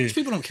FICO. Rich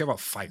people don't care about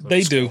FICO.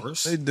 They do.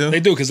 scores. They do. They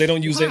do because they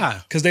don't use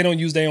Why? they don't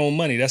use their own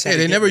money. That's how Yeah,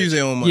 they get never rich. use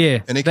their own money. Yeah,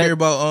 and they that- care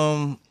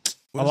about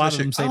A lot of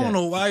them say I don't that.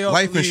 know why y'all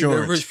Life believe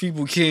insurance. that rich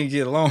people can't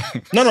get along.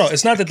 No,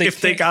 it's not that they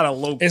if they can't- got a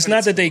low. It's credit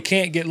not that they score.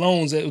 can't get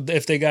loans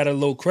if they got a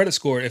low credit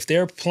score. If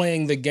they're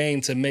playing the game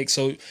to make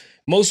so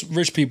most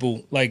rich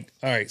people like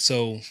all right.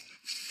 So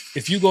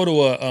if you go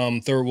to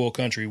a third world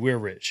country, we're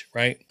rich,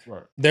 right?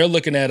 Right. They're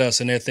looking at us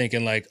and they're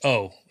thinking like,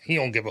 oh, he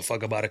don't give a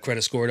fuck about a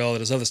credit score and all of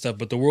this other stuff.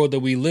 But the world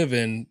that we live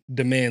in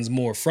demands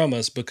more from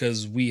us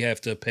because we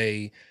have to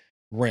pay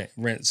rent.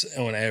 Rent's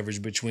on average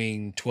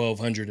between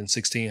 $1,200 and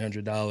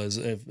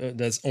 $1,600.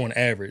 That's on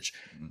average,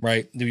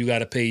 right? You got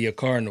to pay your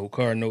car note.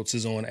 Car notes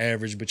is on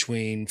average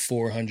between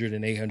 $400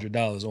 and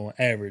 $800 on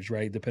average,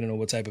 right? Depending on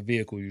what type of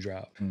vehicle you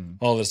drive.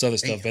 All this other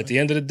stuff. At the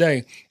end of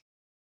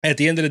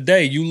the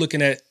day, you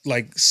looking at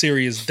like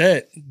serious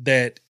debt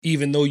that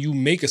even though you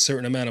make a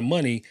certain amount of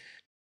money,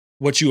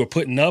 what you are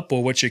putting up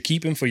or what you're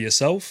keeping for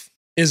yourself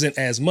isn't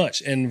as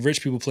much. And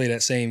rich people play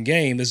that same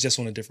game. It's just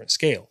on a different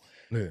scale.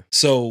 Yeah.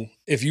 So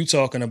if you're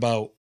talking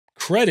about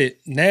credit,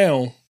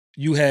 now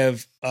you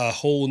have a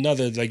whole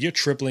nother, like you're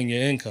tripling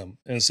your income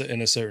in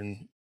a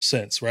certain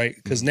sense, right?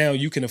 Because now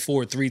you can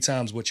afford 3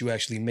 times what you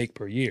actually make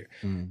per year.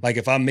 Like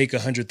if I make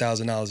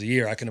 $100,000 a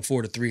year, I can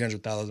afford a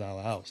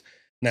 $300,000 house.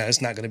 Now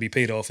it's not going to be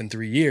paid off in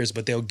 3 years,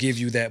 but they'll give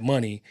you that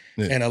money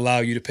and allow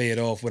you to pay it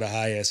off with a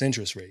high ass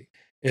interest rate.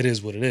 It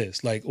is what it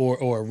is, like or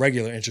a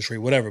regular interest rate,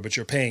 whatever. But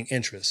you're paying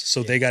interest,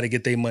 so they got to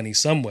get their money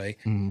some way.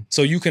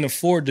 So you can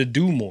afford to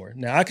do more.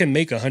 Now I can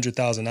make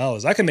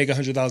 $100,000. I can make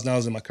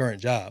 $100,000 in my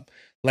current job.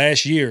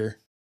 Last year,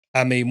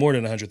 I made more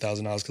than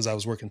 $100,000 because I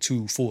was working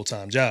 2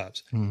 full-time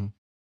jobs. I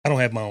don't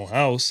have my own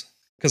house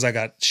because I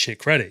got shit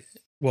credit.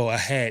 Well, I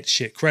had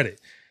shit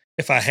credit.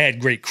 If I had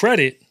great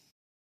credit,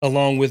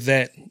 along with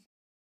that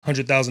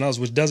 $100,000,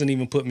 which doesn't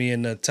even put me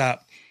in the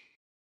top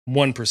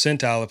 1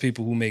 percentile of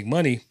people who make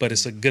money, but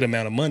it's a good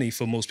amount of money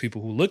for most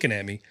people who looking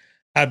at me,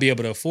 I'd be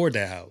able to afford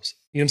that house.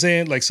 You know what I'm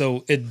saying? Like,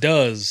 so it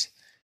does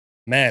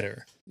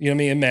matter. You know what I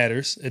mean? It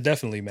matters. It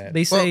definitely matters.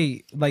 They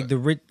say like the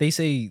rich. They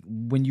say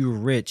when you're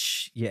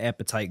rich, your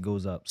appetite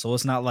goes up. So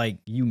it's not like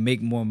you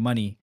make more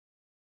money,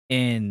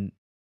 and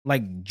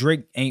like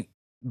Drake ain't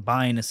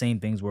buying the same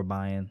things we're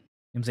buying. You know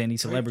what I'm saying?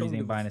 These celebrities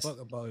ain't buying this. Fuck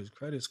about his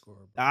credit score.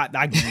 Bro.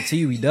 I guarantee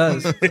you he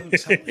does.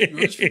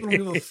 Rich people don't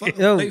give a fuck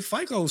Yo. about their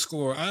FICO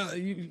score.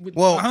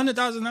 Well,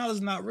 $100,000 is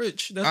not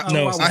rich. That's not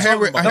no, what it's I was not.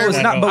 talking about. No, it's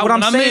not. But what when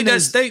I'm I made saying that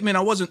is, statement,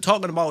 I wasn't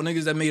talking about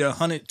niggas that made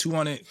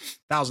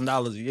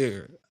 $100,000-$200,000 a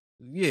year.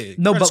 Yeah,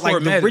 no, credit but score like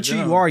the matters, richer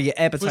you are, your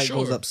appetite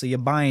goes sure. up. So you're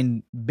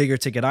buying bigger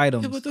ticket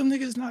items. Yeah, but them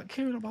niggas not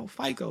caring about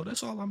FICO.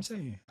 That's all I'm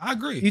saying. I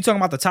agree. You talking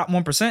about the top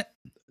 1%?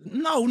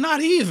 No,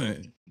 not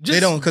even. Just They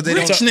don't- 'cause they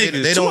rich don't-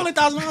 niggas. they don't-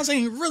 $200,000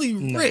 ain't really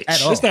rich.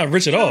 At all. It's not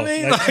rich at all.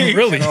 You know what I mean?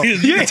 Like, Like, really.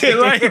 yeah,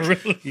 like,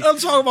 Really. I'm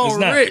talking about It's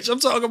not. rich. I'm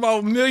talking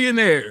about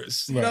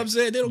millionaires. You know Right. what I'm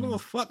saying? They don't give a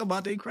fuck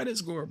about their credit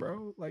score,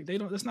 bro. Like they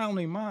don't. That's not on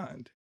their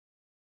mind.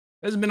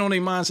 That's been on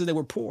their mind since they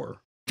were poor.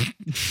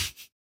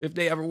 If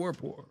they ever were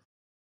poor.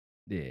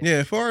 Yeah. Yeah,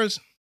 as far as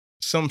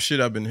some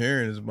shit I've been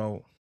hearing is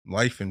about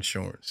life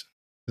insurance.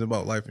 It's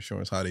about life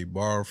insurance, how they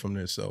borrow from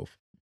themselves.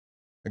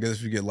 I guess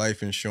if you get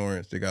life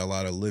insurance, they got a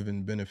lot of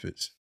living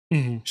benefits.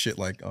 Mhm. Shit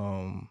like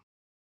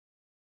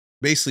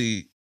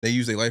basically they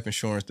use their life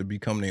insurance to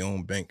become their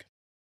own bank,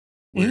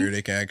 where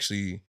they can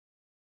actually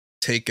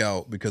take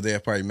out, because they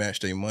have probably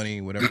matched their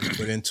money, whatever they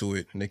put into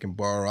it, and they can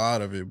borrow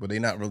out of it, but they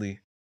not really,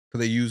 because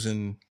they're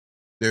using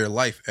their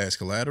life as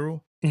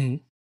collateral.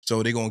 Mhm.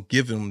 So they're going to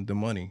give them the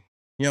money.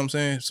 You know what I'm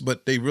saying? So,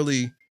 but they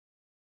really, if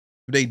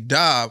they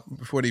die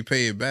before they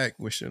pay it back,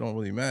 which it don't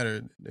really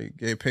matter,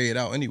 they pay it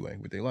out anyway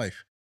with their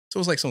life. So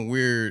it's like some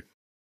weird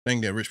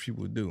thing that rich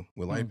people do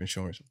with life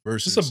insurance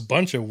versus. It's a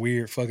bunch of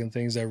weird fucking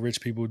things that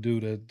rich people do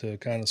to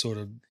kind of sort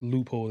of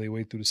loophole their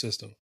way through the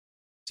system.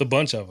 It's a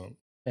bunch of them.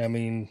 I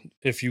mean,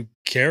 if you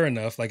care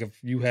enough, like if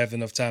you have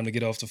enough time to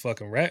get off the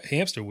fucking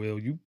hamster wheel,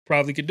 you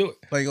probably could do it.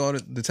 Like all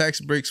the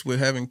tax breaks with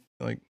having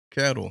like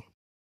cattle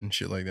and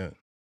shit like that.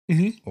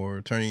 Mm-hmm.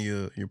 Or turning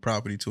your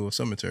property to a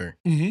cemetery.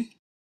 Mm-hmm.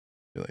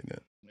 Shit like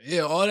that.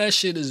 Yeah, all that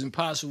shit is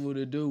impossible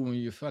to do when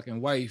your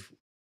fucking wife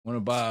want to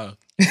buy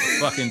a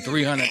fucking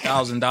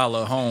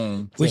 $300,000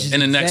 home Which is in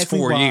the next exactly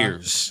 4 why-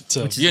 years.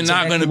 So Which is You're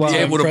not going to exactly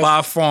be why able to I'm buy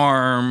a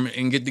farm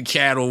and get the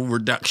cattle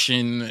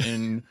reduction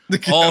and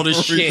all the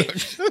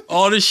shit,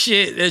 all the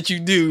shit that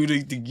you do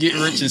to get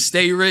rich and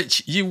stay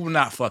rich. You will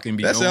not fucking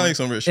be That doing. sounds like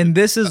some rich. And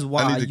this is I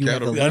why need the you have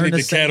to cattle- I learn need to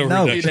the say cattle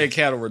no. Get that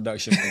cattle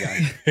reduction.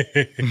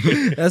 guy.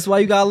 That's why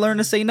you gotta learn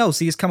to say no.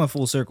 See, it's coming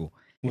full circle.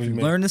 What If do you you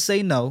mean? learn to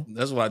say no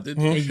That's what I did.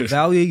 Mhm. and you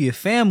value your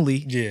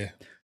family, Yeah.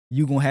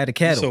 you gonna have the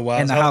cattle so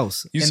wise. in the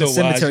house, You in so the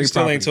cemetery wise. You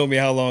still property. ain't told me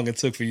how long it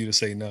took for you to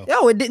say no.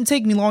 Yo, it didn't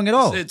take me long at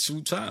all. I said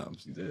 2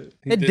 times. He did.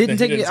 He It did- didn't he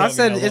take me. tell I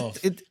said how long.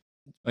 it.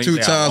 Like, 2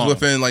 yeah, times long.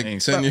 within like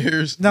Ain't 10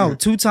 years. No,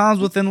 2 times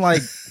within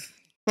like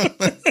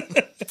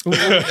That's what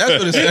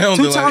it sounded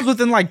 2 like. times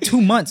within like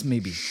 2 months,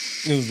 maybe.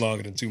 It was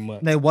longer than 2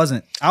 months. No, it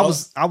wasn't. I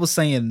was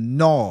saying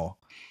no,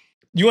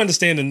 You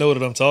understand the no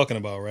that I'm talking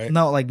about, right?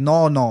 no, like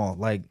no,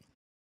 like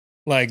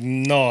Like,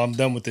 no, I'm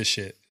done with this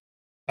shit.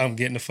 I'm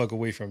getting the fuck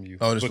away from you.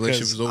 Oh, this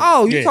relationship is over.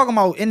 oh, you Yeah. talking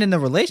about ending the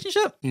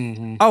relationship?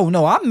 Mhm. Oh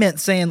no, I meant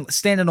saying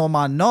standing on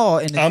my no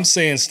and I'm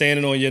saying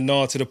standing on your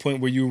no to the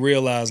point where you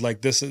realize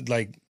like this is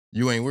like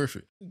You ain't worth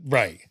it.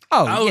 right.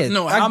 oh I don't yeah,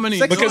 know how many-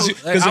 Because No,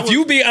 because I if you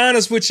would- be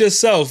honest with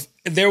yourself,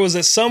 there was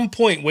at some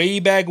point way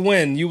back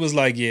when you was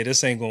like, yeah,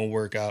 this ain't gonna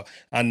work out.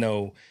 I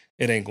know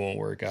it ain't gonna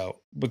work out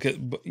because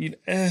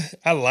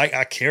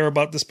I care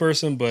about this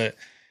person, but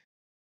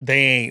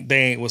they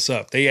ain't what's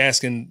up. They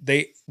asking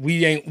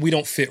we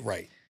don't fit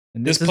right.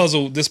 and This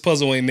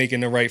puzzle ain't making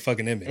the right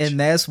fucking image. and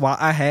that's why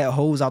I had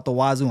hoes out the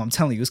wazoo. I'm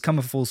telling you, it's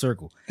coming full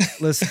circle.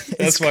 Listen,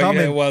 That's it's why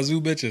coming. you had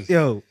wazoo bitches.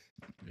 Yo,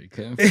 You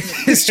couldn't-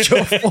 it's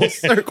true full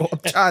circle. I'm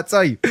trying to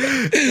tell you. Yo,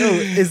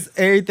 it's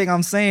everything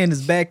I'm saying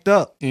is backed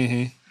up. Mm-hmm.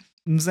 You know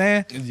what I'm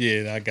saying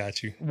Yeah, I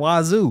got you.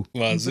 wazoo. You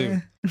know what I'm Wazoo.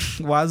 saying?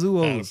 Wazoo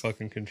Out of hoes.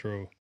 fucking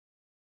control.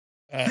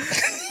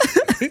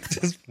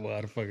 Just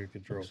out of fucking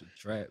control. It's a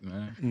trap,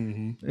 man.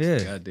 Mm-hmm. It's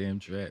a Yeah. goddamn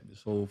trap.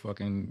 This whole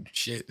fucking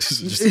shit is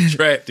just a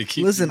trap to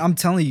keep. Listen, you I'm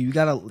telling you, you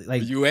gotta like where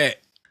you at.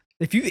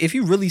 if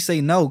you really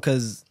say no,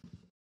 because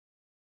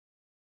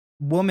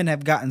women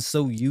have gotten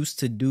so used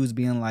to dudes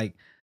being like,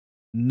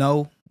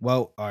 no,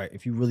 well, all right,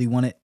 if you really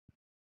want it,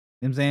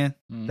 you know what I'm saying?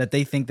 Mm. That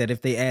they think that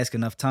if they ask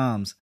enough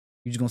times,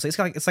 you're just gonna say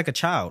it's like a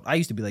child. I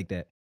used to be like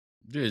that.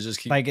 Yeah, just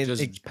keep Like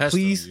just pester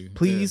please, you.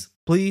 please,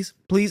 please,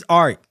 please,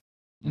 all right. You know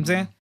what I'm Mhm.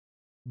 saying?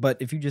 But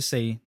if you just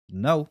say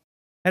no,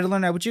 I had to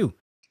learn that with you.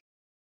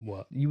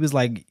 What? You was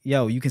like,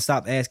 yo, you can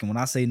stop asking. When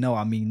I say no,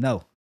 I mean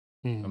no.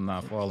 Mm. I'm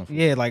not falling for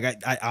Yeah, like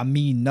I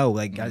mean no.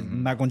 Like I'm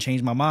Mhm. not gonna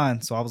change my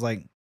mind. So I was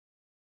like,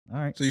 all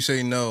right. So you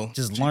say no.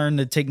 Just learn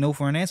to take no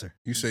for an answer.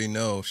 You say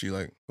no. She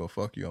like, well,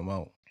 fuck you. I'm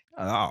out.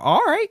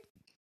 All right.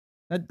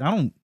 I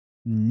don't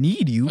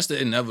need you. That's the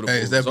inevitable. Hey,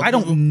 is that- result. I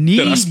don't that I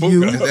need spoke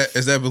you. of.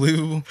 Is that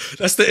believable?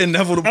 That's the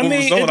inevitable I mean,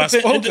 result I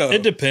spoke of.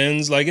 it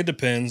depends. Like, it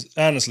depends.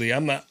 Honestly,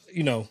 I'm not,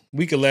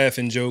 we could laugh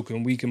and joke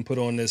and we can put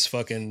on this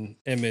fucking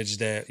image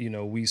that,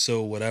 we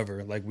so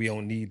whatever, like we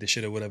don't need the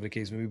shit or whatever the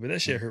case may be. But that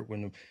shit hurt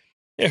when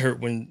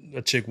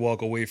a chick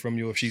walk away from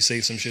you if she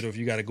say some shit or if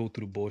you got to go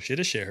through the bullshit.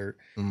 It shit hurt.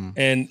 Mm.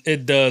 And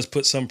it does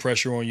put some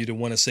pressure on you to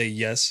want to say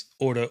yes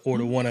or to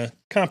want to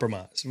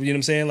compromise. You know what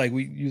I'm saying? Like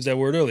we used that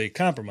word earlier,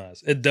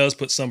 compromise. It does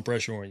put some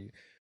pressure on you.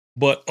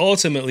 But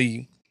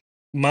ultimately,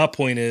 my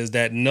point is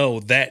that no,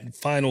 that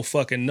final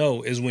fucking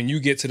no is when you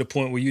get to the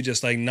point where you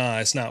just like, nah,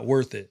 it's not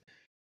worth it.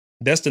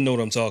 That's the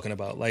note I'm talking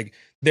about. Like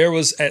there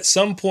was at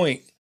some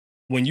point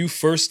when you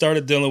first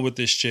started dealing with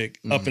this chick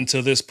up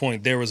until this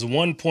point, there was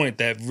one point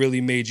that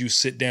really made you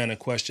sit down and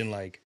question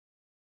like,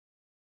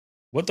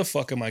 what the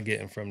fuck am I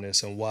getting from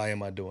this and why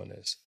am I doing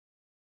this?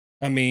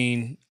 I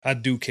mean, I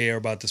do care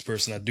about this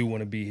person. I do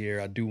want to be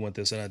here. I do want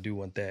this and I do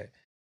want that.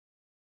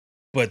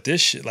 But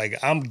this shit, like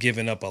I'm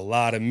giving up a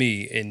lot of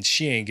me and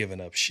she ain't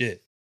giving up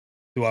shit.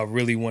 Do I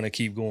really want to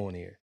keep going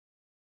here?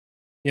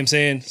 You know what I'm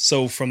saying?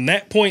 So from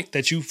that point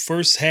that you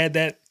first had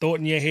that thought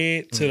in your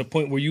head to the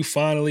point where you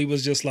finally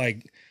was just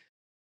like,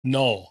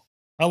 no,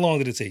 how long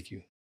did it take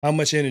you? How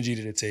much energy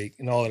did it take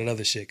and all that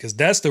other shit? Because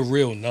that's the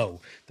real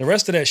no. The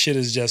rest of that shit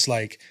is just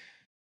like,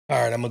 all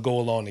right, I'm going to go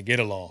along to get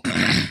along.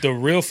 The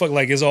real fuck,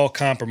 like it's all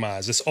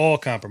compromise. It's all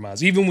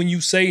compromise. Even when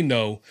you say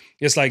no,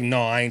 it's like,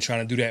 no, I ain't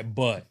trying to do that,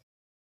 but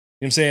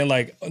what I'm saying?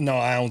 Like, no,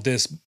 I don't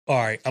this. All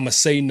right, I'm going to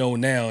say no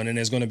now. And then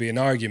there's going to be an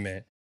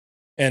argument.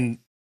 And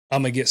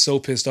I'm going to get so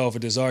pissed off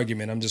at this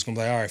argument. I'm just going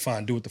to be like, all right,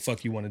 fine, do what the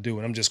fuck you want to do.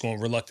 And I'm just going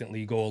to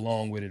reluctantly go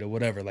along with it or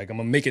whatever. Like, I'm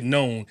going to make it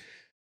known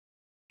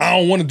I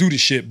don't want to do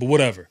this shit, but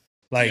whatever.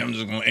 Like, I'm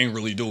just gonna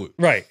angrily do it.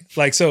 Right.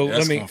 Like, so That's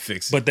let me gonna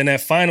fix it. But then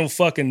that final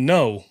fucking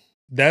no,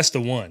 that's the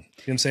one. You know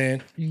what I'm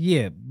saying?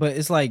 Yeah, but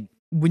it's like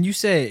when you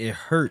said it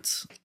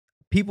hurts,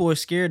 people are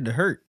scared to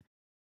hurt.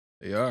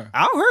 They are.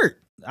 I'll hurt.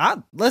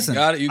 Listen.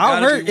 You I'll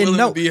gotta hurt be willing and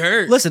no. to be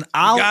hurt. Listen, You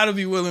I'll gotta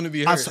be willing to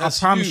be hurt. I That's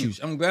promise huge.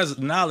 you. I'm glad it's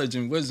knowledge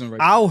and wisdom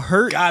right I'll there.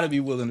 hurt Gotta be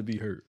willing to be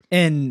hurt.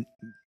 and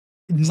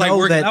like know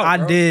working that out, I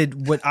bro.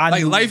 did what I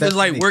Like knew life best is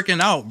like for me. working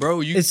out, bro.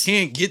 You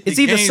can't get the it's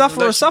either gains suffer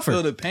or unless you suffer.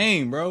 feel the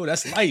pain, bro.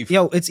 That's life.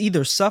 Yo, it's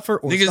either suffer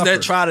or Niggas suffer.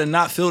 that try to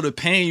not feel the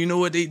pain, you know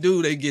what they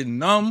do? They get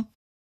numb.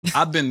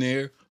 I've been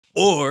there.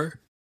 Or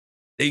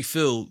they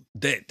feel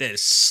that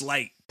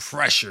slight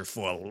pressure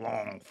for a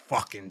long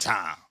fucking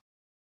time.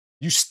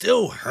 You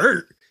still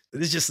hurt.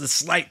 It's just a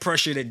slight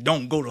pressure that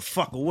don't go the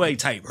fuck away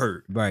type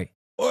hurt. Right.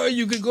 Or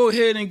you could go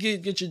ahead and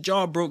get your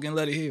jaw broke and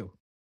let it heal.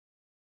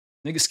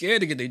 Niggas scared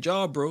to get their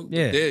jaw broke.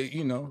 Yeah.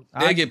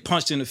 They get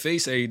punched in the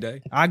face every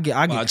day. I get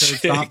My curb chick.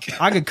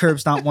 stomped. I get curb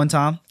stomped one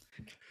time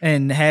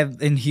and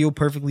heal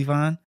perfectly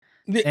fine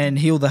and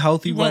heal the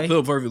healthy You way. won't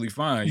feel perfectly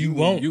fine. You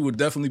won't. You would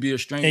definitely be a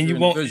stranger And you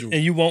individual.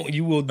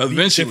 you will Eventually.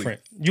 be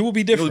different. You will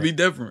be It different. would be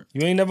different.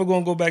 You ain't never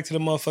gonna go back to the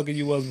motherfucker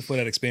you was before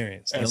that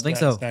experience. You don't That's think not,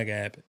 so? It's not gonna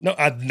happen. No,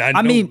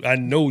 I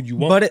know you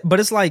won't. But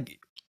it's like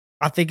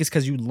I think it's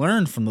because you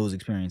learned from those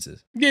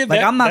experiences. yeah, like,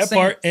 I'm not that saying-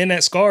 part and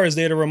that scar is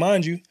there to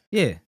remind you.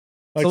 Yeah.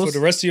 Like So for it's- the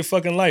rest of your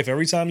fucking life,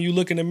 every time you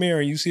look in the mirror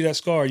and you see that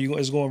scar,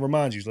 it's going to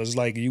remind you. It's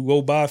like you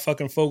go buy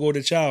fucking Fogo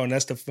de Chao, and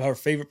that's her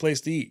favorite place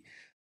to eat.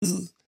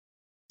 It's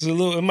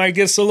it might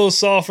get a little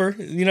softer,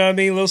 you know what I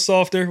mean? A little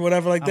softer,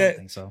 whatever like I that. don't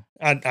think so.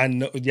 I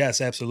know.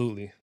 Yes,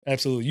 absolutely,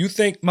 absolutely. You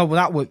think No,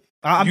 not what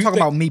I'm You talking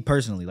think- about me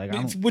personally. Like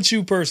I don't, with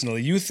you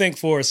personally, you think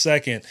for a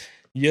second,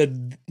 your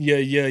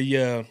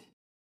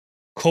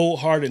cold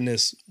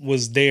heartedness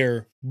was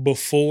there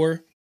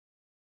before.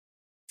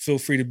 Feel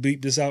free to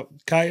beep this out,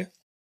 Kaya.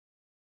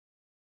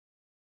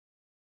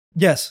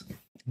 yes,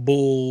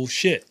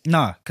 Bullshit.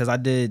 nah, because I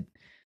did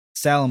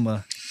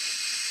Salima.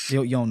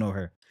 You don't know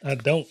her. I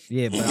don't.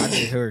 Yeah, but I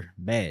did her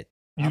bad.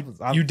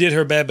 You did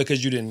her bad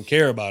because you didn't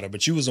care about her,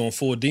 but you was on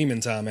full demon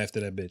time after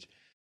that bitch,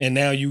 and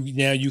now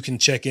you can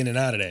check in and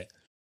out of that.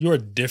 You're a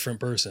different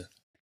person.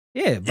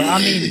 Yeah, but I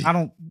mean, I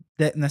don't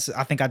that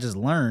necessarily. I think I just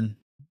learned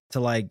to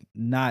like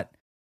not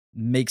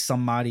make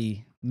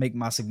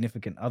my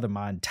significant other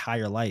my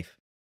entire life.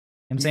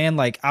 You know what I'm saying,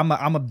 like I'm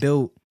a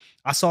build.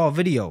 I saw a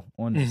video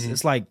on this. Mhm.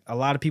 It's like a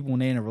lot of people when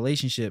they're in a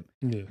relationship,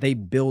 Yeah. they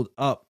build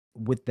up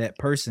with that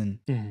person,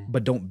 Mhm.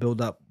 but don't build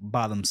up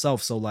by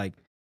themselves. So like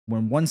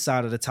when one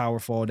side of the tower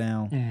fall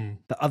down, Mhm.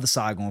 the other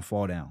side gonna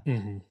fall down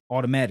Mhm.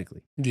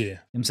 automatically. Yeah. You know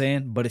what I'm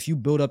saying? But if you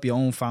build up your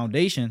own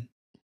foundation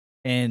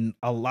and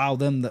allow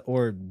them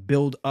or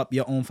build up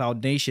your own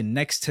foundation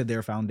next to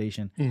their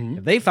foundation, Mhm.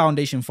 if they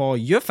foundation fall,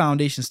 your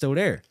foundation's still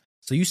there.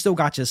 So you still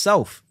got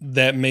yourself.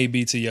 That may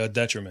be to your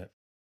detriment.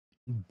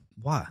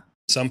 Why?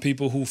 Some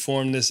people who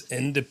form this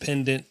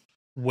independent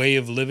way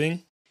of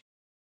living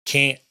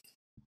can't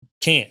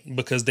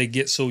because they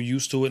get so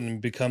used to it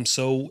and become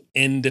so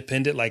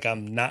independent, like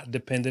I'm not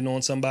dependent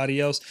on somebody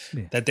else,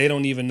 Yeah. that they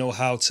don't even know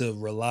how to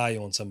rely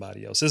on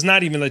somebody else. It's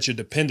not even that you're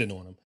dependent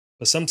on them,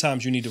 but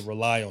sometimes you need to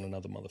rely on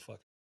another motherfucker.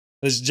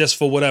 It's just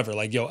for whatever.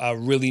 Like, yo, I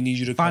really need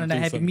you to Finding come that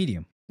through happy for me.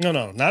 medium.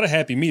 No, not a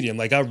happy medium.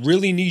 Like, I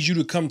really need you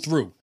to come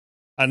through.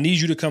 I need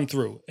you to come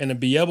through, and to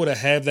be able to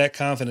have that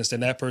confidence that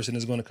that person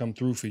is going to come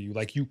through for you.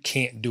 Like, you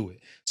can't do it.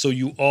 So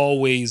you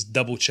always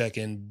double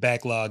checking,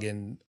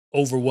 backlogging,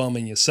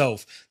 overwhelming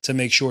yourself to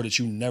make sure that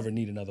you never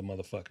need another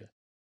motherfucker.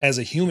 As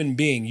a human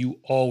being, you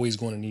always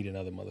going to need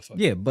another motherfucker.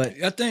 Yeah, but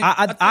I think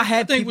I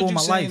had think people what in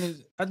my you're saying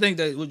life. I think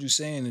that what you're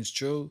saying is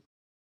true.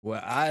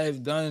 What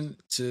I've done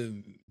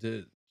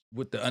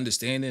with the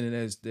understanding, and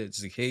that's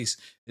the case,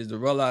 is to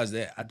realize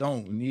that I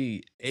don't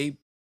need a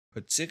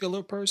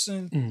particular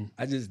person. Mhm.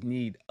 I just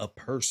need a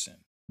person.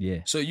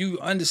 Yeah. So you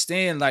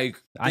understand like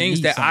I things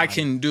need that I somebody.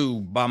 can do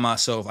by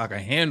myself, I can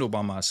handle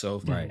by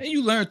myself. Right. And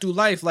you learn through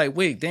life, like,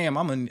 wait, damn,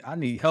 I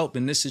need help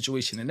in this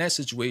situation, in that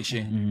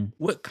situation. Mhm.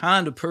 What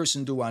kind of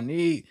person do I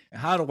need? And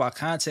how do I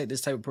contact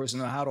this type of person?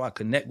 Or how do I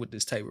connect with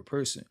this type of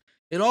person?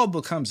 It all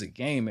becomes a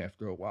game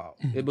after a while.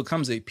 Mhm. It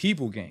becomes a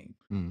people game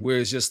Mhm. where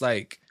it's just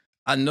like,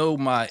 I know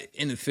my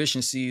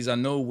inefficiencies. I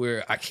know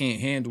where I can't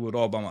handle it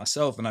all by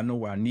myself, and I know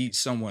where I need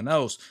someone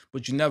else.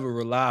 But you never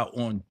rely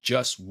on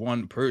just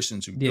one person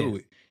to do Yeah.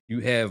 it. You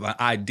have an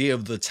idea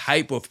of the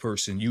type of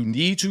person you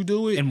need to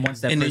do it, And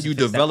once that and then person you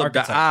fits that develop the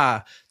archetype.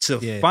 eye to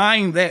Yeah.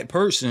 find that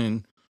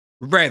person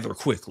rather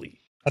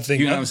quickly. I think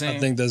You know what I'm saying?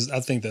 I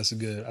think that's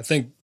good. I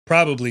think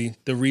probably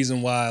the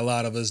reason why a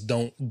lot of us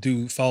don't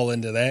fall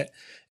into that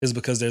is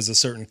because there's a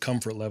certain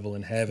comfort level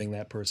in having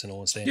that person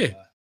on standby.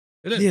 Yeah.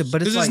 It is. Yeah,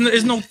 but it's 'Cause like-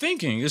 it's no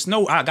thinking. It's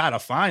no, I gotta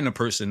find a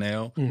person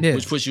now, Yeah.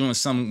 which puts you in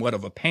somewhat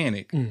of a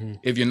panic Mhm.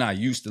 if you're not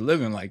used to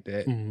living like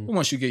that. Mhm. But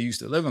once you get used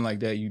to living like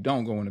that, you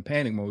don't go into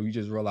panic mode. You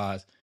just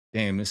realize,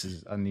 damn,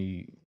 I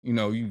need,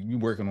 you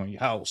working on your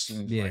house,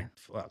 and it's Yeah. like,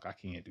 fuck, I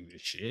can't do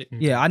this shit.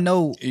 Yeah, I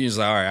know. You're just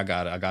like, all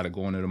right, I gotta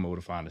go into the mode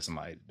of finding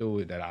somebody to do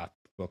it that I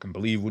fucking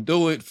believe will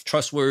do it,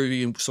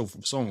 trustworthy, and so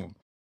on.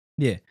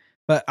 Yeah,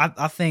 but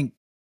I think,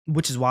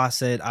 which is why I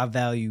said I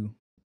value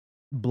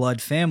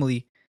blood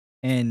family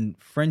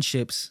and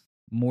friendships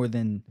more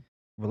than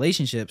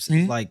relationships.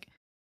 Mhm. Like,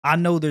 I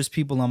know there's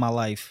people in my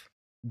life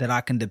that I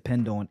can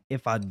depend on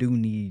if I do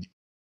need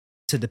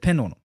to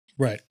depend on them.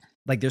 Right.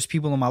 Like, there's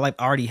people in my life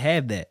I already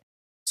have that,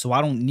 so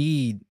I don't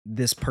need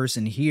this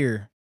person here. You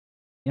know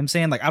what I'm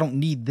saying? Like, I don't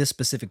need this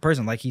specific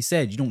person. Like he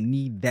said, you don't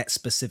need that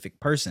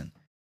specific person. You know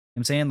what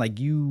I'm saying? Like,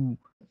 you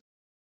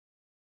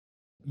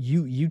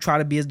try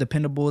to be as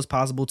dependable as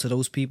possible to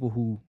those people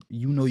who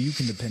you know you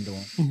can depend on.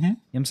 Mm-hmm. You know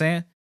what I'm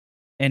saying?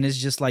 And it's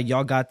just like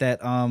y'all got that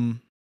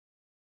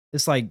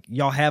it's like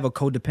y'all have a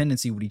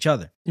codependency with each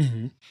other.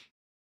 Mm-hmm.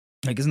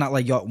 Like, it's not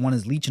like y'all one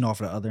is leeching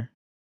off of the other,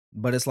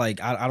 but it's like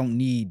I don't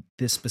need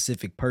this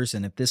specific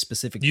person. If this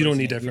specific You don't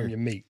person need that ain't from here- your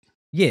mate.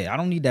 Yeah, I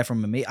don't need that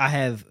from a mate. I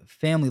have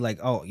family like,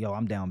 oh, yo,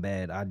 I'm down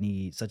bad. I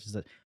need such and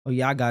such. Oh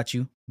yeah, I got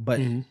you. But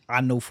Mhm.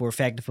 I know for a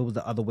fact if it was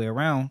the other way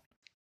around,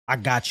 I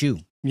got you.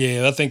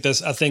 Yeah, I think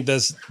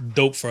that's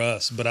dope for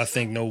us, but I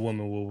think no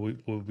woman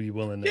will be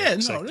willing to Yeah,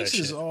 accept no, this that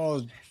is shit.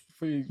 all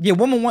for you. Yeah,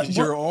 woman want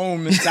Your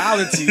own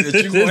mentality that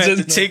you're gonna have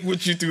to take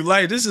with you through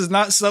life. This is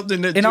not something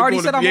that And I you're already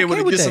going said to be I'm able okay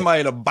to with get that.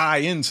 somebody to buy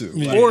into.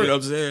 Yeah. Like, Or you know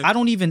what I'm saying?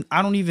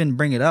 I don't even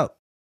bring it up.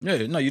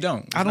 Yeah, no, you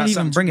don't. It's I don't not even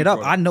something bring to it be up.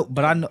 brought I know,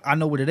 but I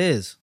know what it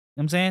is.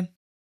 You know what I'm saying?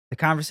 The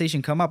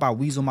conversation come up, I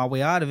weasel my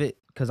way out of it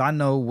because I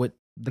know what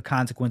the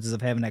consequences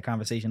of having that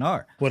conversation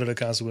are. What are the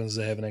consequences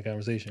of having that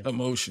conversation?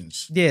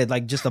 Emotions. Yeah,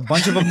 like just a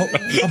bunch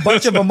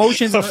of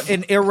emotions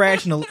and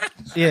irrational.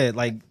 Yeah,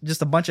 like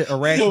just a bunch of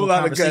irrational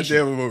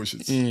conversation.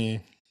 emotions.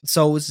 Mm.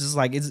 So it's just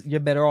like you're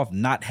better off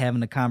not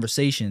having a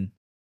conversation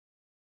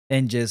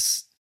and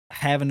just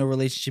having the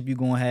relationship you're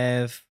gonna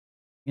have.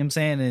 You know what I'm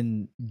saying?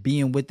 And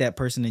being with that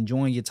person,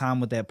 enjoying your time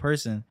with that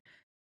person.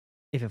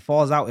 If it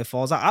falls out, it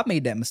falls out. I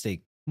made that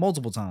mistake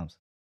multiple times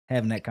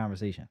having that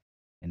conversation.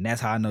 And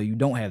that's how I know you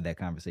don't have that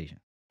conversation.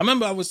 I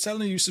remember I was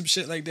telling you some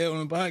shit like that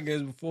on the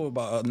podcast before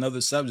about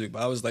another subject,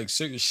 but I was like,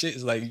 certain shit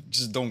is like,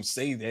 just don't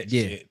say that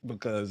Yeah. shit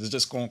because it's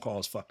just gonna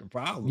cause fucking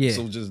problems. Yeah.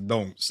 So just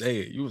don't say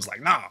it. You was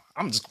like, nah,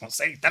 I'm just gonna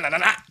say da da da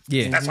da.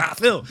 Yeah. That's how I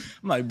feel.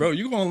 I'm like, bro,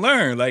 you gonna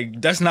learn.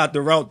 Like, that's not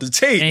the route to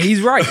take. And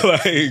he's right.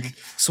 Like,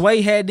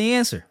 Sway had the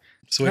answer.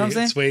 Sway, know what I'm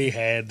saying? Sway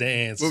had the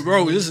answer. but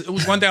bro, it was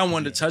one thing I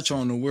wanted to touch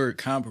on the word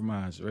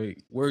compromise,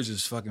 right? Words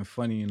is fucking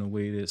funny in a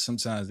way that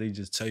sometimes they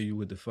just tell you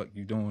what the fuck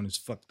you doing is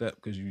fucked up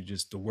because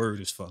the word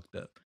is fucked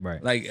up.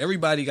 Right. Like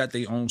everybody got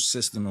their own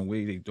system and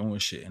way they doing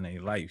shit in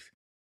their life.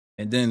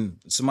 And then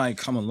somebody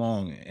come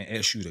along and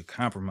ask you to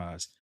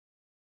compromise.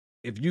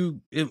 If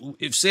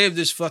say if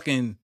this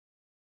fucking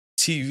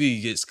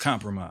TV gets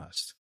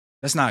compromised,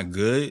 that's not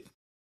good.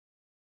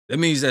 That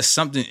means that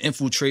something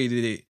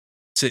infiltrated it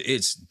to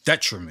its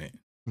detriment.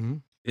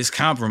 Mhm. It's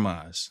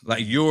compromised.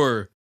 Like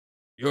your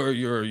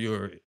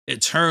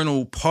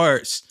eternal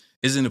parts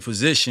is in a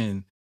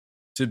position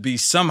to be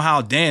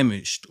somehow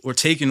damaged or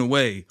taken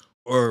away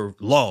or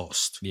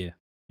lost. Yeah.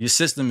 Your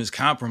system is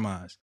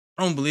compromised.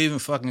 I don't believe in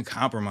fucking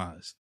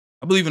compromise.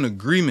 I believe in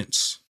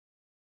agreements.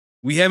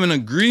 We have an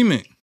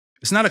agreement.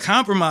 It's not a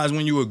compromise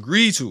when you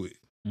agree to it.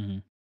 Mm-hmm.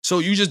 So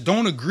you just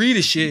don't agree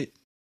to shit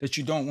that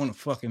you don't want to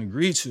fucking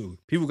agree to.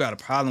 People got a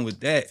problem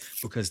with that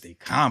because they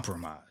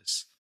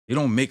compromise. They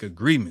don't make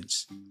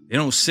agreements. They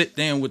don't sit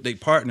down with their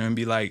partner and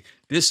be like,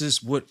 this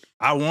is what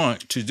I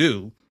want to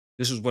do.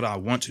 This is what I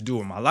want to do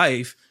in my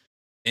life.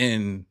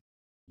 And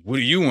what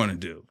do you want to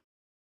do?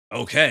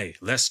 Okay,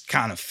 let's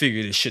kind of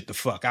figure this shit the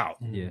fuck out.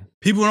 Yeah.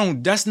 People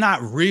don't, that's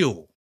not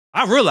real.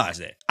 I realize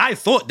that. I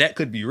thought that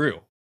could be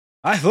real.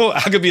 I thought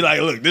I could be like,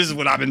 look, this is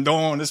what I've been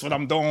doing. This is what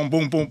I'm doing.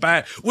 Boom, boom,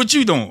 bang. What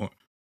you doing?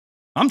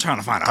 I'm trying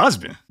to find a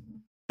husband.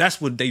 That's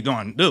what they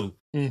don't do.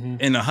 Mm-hmm.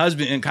 And the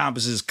husband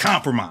encompasses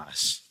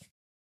compromise.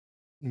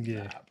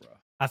 Yeah. Nah, bro.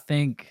 I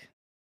think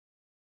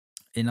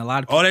in a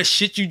lot of All that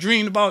shit you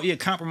dreamed about, yeah,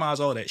 compromise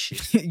all that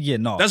shit. yeah,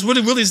 no. That's what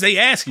it really is they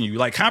asking you.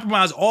 Like,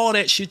 compromise all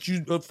that shit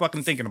you are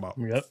fucking thinking about.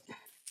 Yep.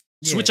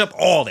 Yeah. Switch up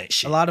all that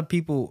shit. A lot of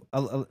people, a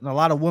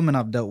lot of women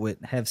I've dealt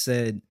with have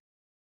said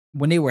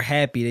when they were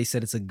happy, they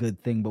said it's a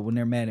good thing, but when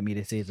they're mad at me,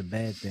 they say it's a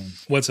bad thing.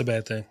 What's a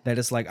bad thing? That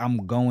it's like I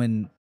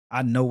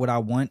know what I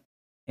want,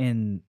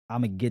 and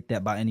I'm gonna get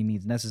that by any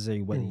means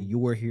necessary, whether Mhm.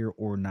 you're here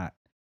or not.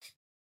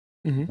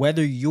 Mhm.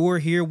 Whether you're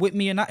here with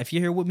me or not, if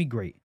you're here with me,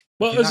 great.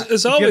 Well, If you're it's, not-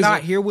 it's if you're always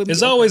not here with me.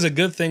 it's okay. always a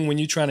good thing when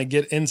you're trying to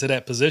get into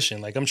that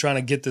position. Like I'm trying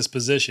to get this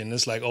position.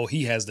 It's like, oh,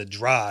 he has the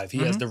drive. He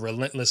has the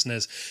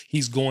relentlessness.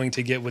 He's going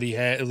to get what he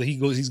had.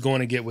 He's going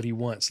to get what he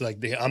wants.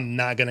 Like I'm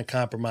not going to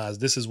compromise.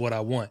 This is what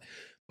I want.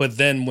 But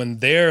then when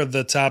they're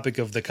the topic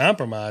of the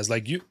compromise,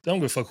 like you don't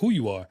give a fuck who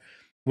you are.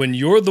 When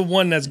you're the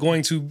one that's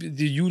going to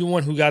be you the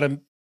one who got to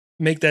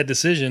make that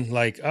decision,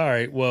 like, all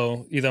right,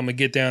 well, either I'm gonna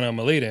get down or I'm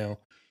gonna lay down.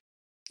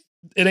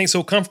 It ain't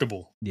so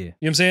comfortable. Yeah. You know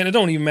what I'm saying? It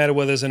don't even matter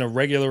whether it's in a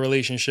regular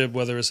relationship,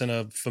 whether it's in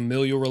a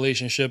familial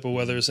relationship, or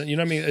whether it's in, you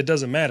know what I mean? It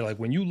doesn't matter. Like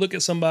when you look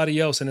at somebody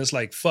else and it's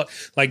like, fuck,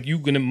 like you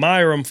can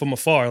admire them from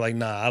afar. Like,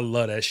 nah, I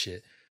love that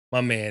shit.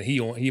 My man,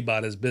 he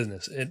about his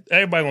business. And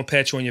everybody gonna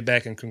pat you on your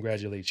back and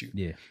congratulate you.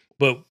 Yeah.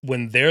 But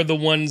when they're the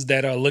ones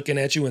that are looking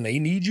at you and they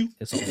need you,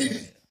 It's all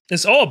bad.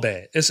 it's all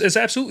bad. It's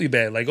absolutely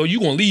bad. Like, oh, you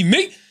gonna leave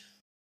me?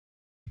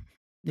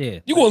 Yeah.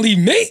 You gonna leave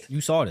me?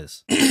 You saw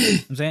this. You know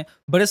what I'm saying?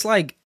 But it's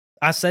like,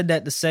 I said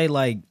that to say,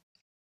 like,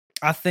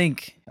 I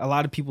think a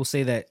lot of people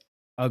say that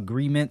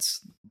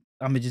agreements,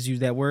 I'm gonna just use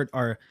that word,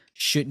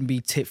 shouldn't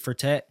be tit for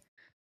tat.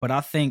 But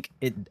I think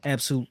it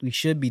absolutely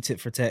should be tit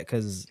for tat,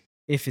 because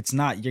if it's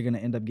not, you're gonna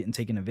end up getting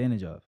taken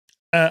advantage of.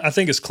 I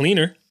think it's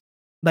cleaner.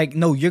 Like,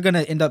 no, you're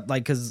gonna end up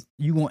like, because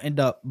you won't end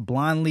up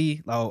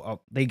blindly. Oh,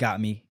 they got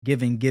me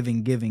giving,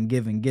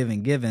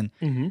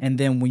 Mm-hmm. and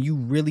then when you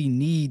really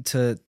need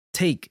to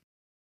take,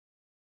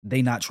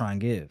 they not try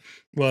and give.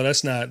 Well,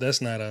 there's a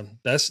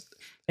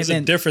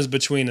difference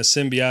between a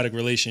symbiotic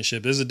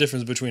relationship. There's a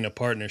difference between a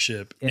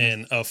partnership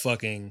and a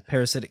fucking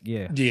Parasitic,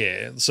 yeah.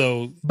 Yeah.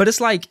 So, But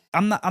it's like,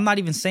 I'm not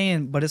even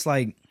saying, but it's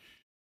like,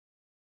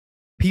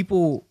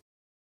 people,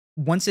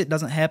 once it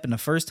doesn't happen the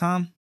first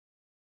time,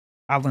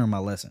 I learned my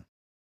lesson.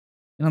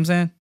 You know what I'm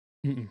saying?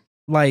 mm-mm.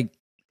 Like,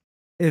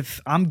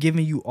 if I'm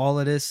giving you all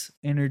of this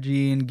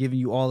energy and giving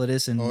you all of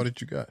this and All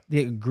that you got. they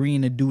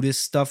agreeing to do this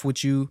stuff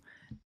with you,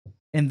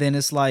 and then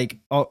it's like,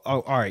 oh,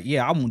 all right,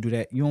 yeah, I won't do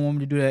that. You don't want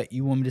me to do that?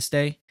 You want me to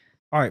stay?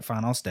 All right,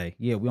 fine, I'll stay.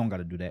 Yeah, we don't got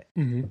to do that.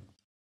 Mm-hmm.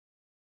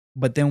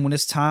 But then when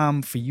it's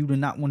time for you to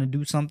not want to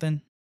do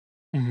something,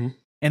 Mm-hmm.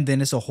 and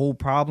then it's a whole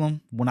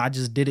problem when I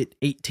just did it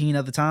 18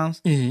 other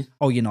times, Mm-hmm.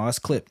 oh, you know, that's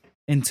clipped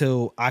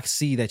until I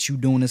see that you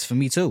doing this for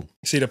me too.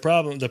 See, the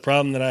problem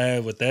that I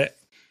have with that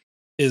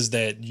is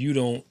that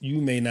you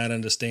may not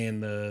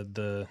understand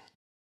the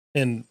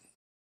and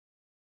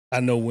I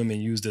know women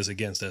use this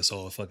against us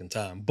all the fucking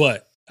time,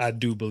 but I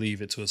do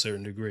believe it to a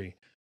certain degree.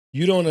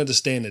 You don't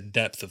understand the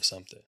depth of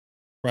something,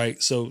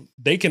 right? So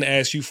they can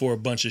ask you for a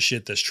bunch of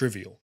shit that's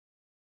trivial,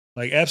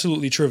 like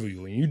absolutely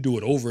trivial, and you do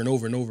it over and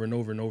over and over and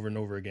over and over and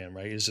over again,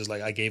 right? It's just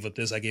like, I gave up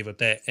this, I gave up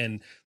that,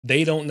 and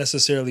they don't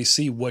necessarily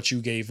see what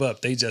you gave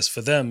up. They just,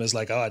 for them, it's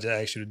like, oh, I just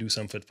asked you to do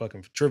something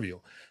fucking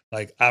trivial.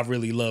 Like, I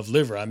really love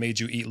liver. I made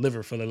you eat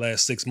liver for the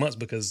last 6 months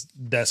because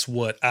that's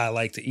what I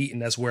like to eat,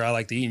 and that's where I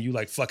like to eat. And you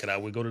like, fuck it, I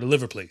would go to the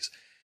liver place,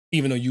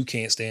 even though you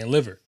can't stand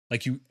liver.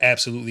 Like, you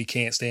absolutely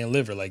can't stand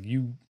liver. Like,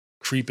 you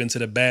creep into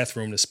the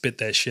bathroom to spit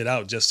that shit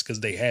out just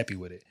because they happy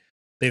with it.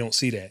 They don't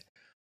see that.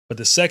 But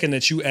the second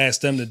that you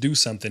ask them to do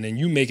something and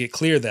you make it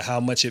clear that how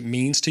much it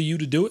means to you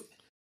to do it,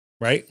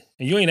 right?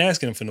 And you ain't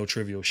asking them for no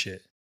trivial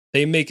shit.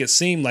 They make it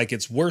seem like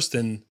it's worse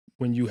than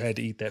when you had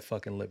to eat that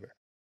fucking liver.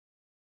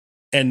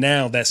 And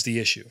now that's the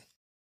issue,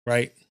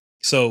 right?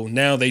 So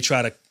now they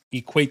try to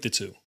equate the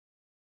two,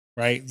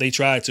 right? They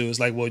try to. It's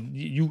like, well,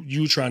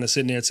 you trying to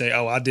sit in there and say,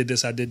 oh, I did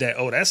this, I did that.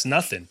 Oh, that's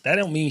nothing. That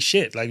don't mean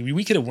shit. Like,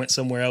 we could have went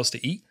somewhere else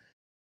to eat.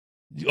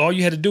 All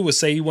you had to do was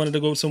say you wanted to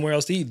go somewhere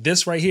else to eat.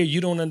 This right here, you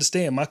don't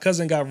understand. My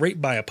cousin got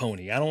raped by a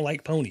pony. I don't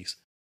like ponies.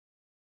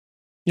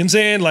 You know what I'm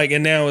saying? Like,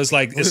 and now it's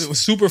like, it's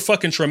super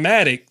fucking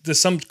traumatic.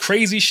 There's some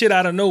crazy shit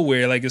out of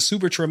nowhere. Like, it's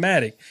super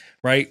traumatic,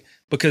 right?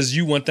 Because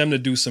you want them to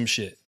do some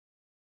shit.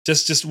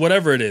 Just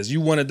whatever it is. You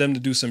wanted them to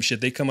do some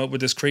shit. They come up with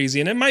this crazy,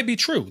 and it might be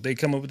true. They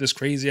come up with this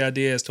crazy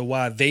idea as to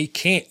why they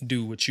can't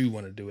do what you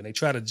want to do. And they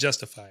try to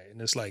justify it.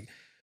 And it's like,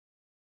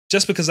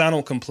 just because I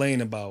don't complain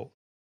about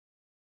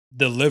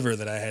the liver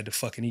that I had to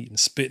fucking eat and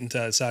spit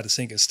inside the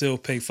sink and still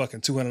pay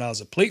fucking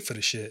 $200 a plate for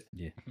the shit,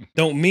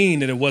 don't mean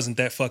that it wasn't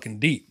that fucking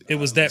deep. It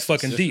was that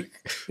fucking deep. You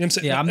know what I'm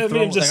saying? Yeah,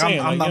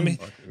 I'm saying.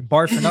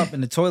 Barfing up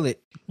in the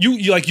toilet.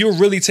 You're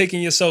really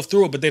taking yourself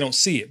through it, but they don't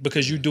see it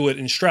because you do it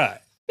in stride.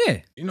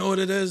 Yeah. You know what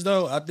it is,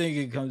 though? I think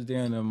it comes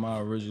down to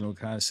my original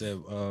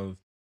concept of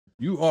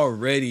you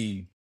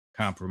already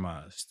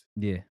compromised.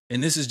 Yeah.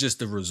 And this is just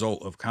the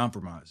result of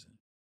compromising.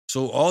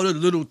 So all the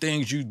little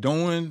things you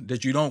doing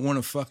that you don't want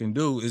to fucking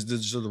do is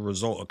just the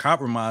result of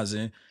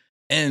compromising.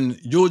 And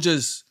you'll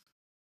just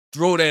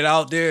throw that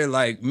out there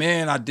like,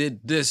 man, I did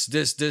this,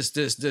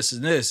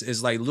 and this.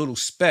 It's like little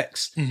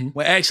specks. Mm-hmm.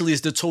 Well, actually,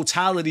 it's the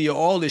totality of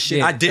all this shit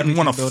Yeah, I didn't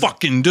want to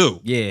fucking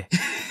do. Yeah.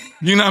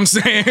 You know what I'm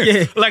saying?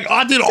 Yeah. Like,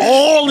 I did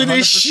all of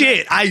this 100%.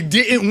 shit I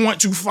didn't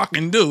want to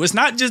fucking do. It's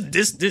not just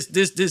this.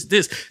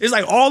 It's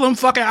like all them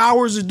fucking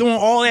hours of doing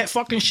all that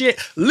fucking shit.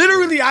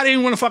 Literally, I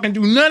didn't want to fucking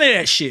do none of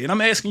that shit. And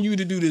I'm asking you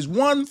to do this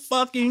one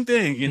fucking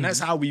thing. And that's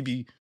how we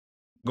be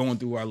going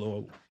through our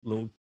little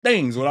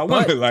things. What I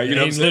want, like, you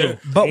know what I'm saying?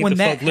 But when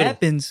that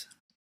happens,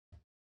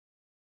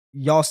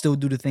 y'all still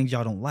do the things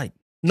y'all don't like.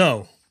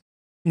 No.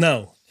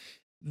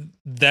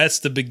 That's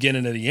the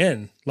beginning of the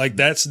end. Like,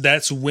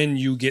 that's when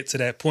you get to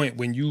that point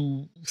when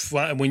you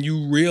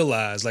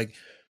realize, like,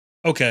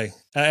 okay,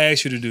 I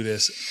asked you to do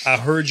this. I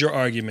heard your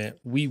argument.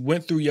 We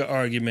went through your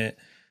argument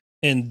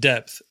in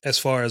depth as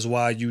far as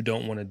why you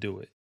don't want to do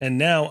it. And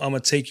now I'm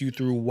going to take you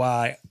through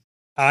why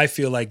I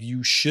feel like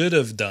you should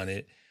have done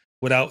it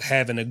without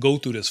having to go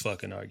through this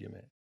fucking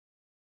argument.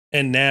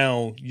 And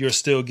now you're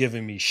still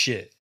giving me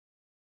shit.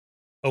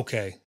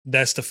 Okay,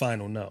 that's the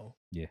final no.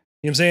 Yeah. You know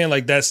what I'm saying?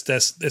 Like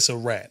it's a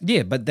wrap.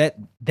 Yeah, but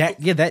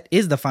that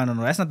is the final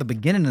no. That's not the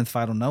beginning of the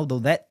final no, though.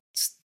 That's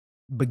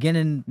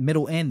beginning,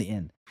 middle, and the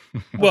end.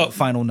 Well,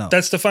 Final no.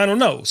 That's the final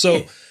no.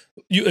 So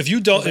Yeah. if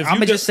you don't, I'm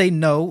gonna just say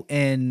no,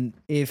 and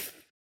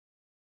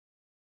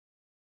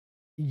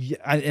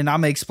and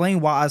I'm gonna explain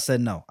why I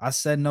said no. I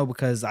said no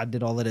because I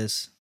did all of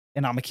this,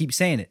 and I'm gonna keep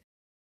saying it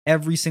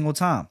every single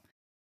time,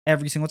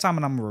 and I'm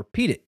gonna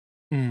repeat it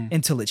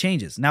until it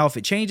changes. Now, if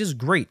it changes,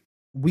 great.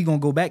 We gonna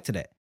go back to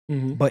that.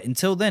 Mm-hmm. But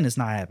until then, it's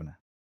not happening.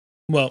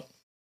 Well,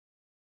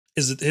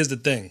 here's the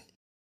thing.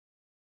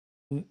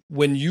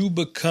 When you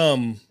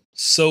become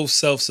so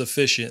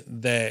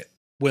self-sufficient that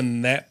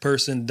when that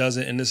person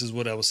doesn't, and this is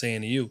what I was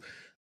saying to you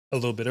a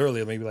little bit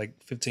earlier, maybe like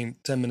 10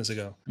 minutes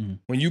ago,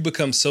 when you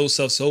become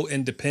so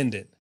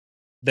independent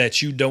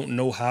that you don't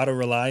know how to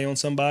rely on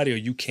somebody or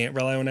you can't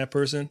rely on that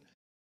person,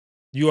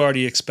 you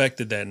already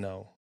expected that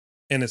no,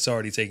 and it's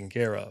already taken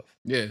care of.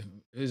 Yeah,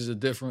 it's a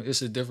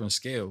different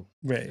scale.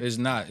 Right. It's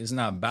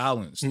not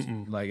balanced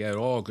like at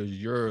all, because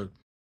you're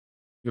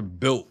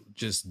built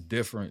just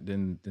different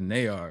than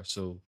they are.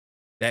 So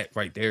that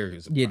right there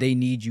is a problem. They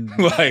need you.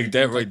 Like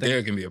that right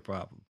there can be a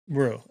problem.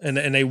 Real. And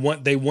they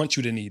want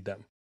you to need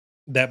them.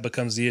 That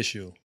becomes the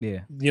issue.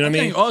 Yeah. You know what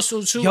I mean?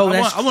 Also too, Yo, I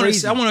want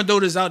crazy. to throw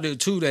this out there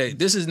too, that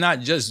this is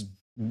not just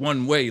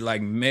one way,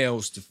 like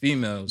males to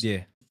females.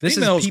 Yeah. This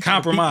Females is people to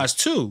compromise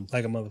too.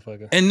 Like a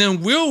motherfucker. And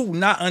then we'll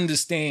not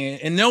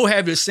understand, and they'll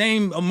have the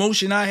same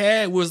emotion I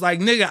had, was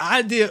like, nigga,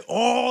 I did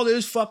all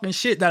this fucking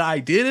shit that I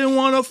didn't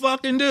want to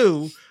fucking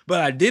do,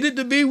 but I did it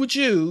to be with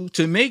you,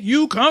 to make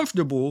you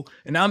comfortable,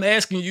 and I'm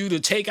asking you to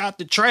take out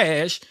the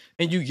trash,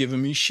 and you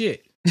giving me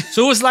shit.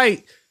 So it's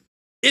like,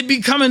 it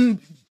becoming,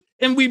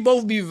 and we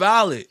both be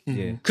valid.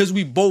 Yeah. Because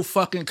we both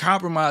fucking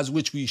compromise,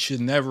 which we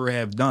should never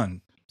have done.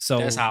 So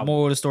That's how-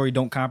 moral of the story,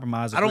 don't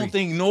compromise. I don't agree.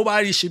 think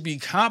nobody should be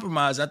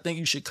compromised. I think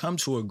you should come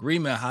to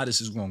agreement how this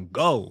is going to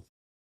go.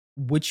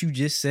 What you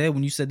just said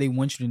when you said they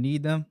want you to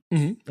need them,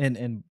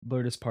 and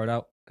blur this part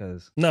out,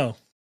 because No.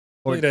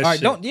 all Look at that right,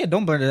 shit.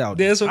 don't blur it out.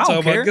 Yeah, that's what I'm I don't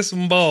talking care. about. Get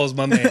some balls,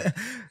 my man.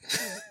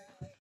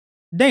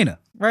 Dana,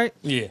 right?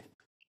 Yeah.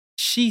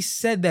 She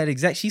said that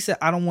exact. She said,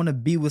 "I don't want to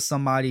be with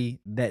somebody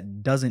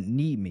that doesn't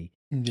need me."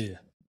 Yeah.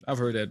 I've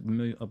heard that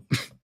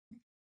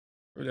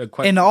heard that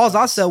quite And all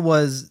I said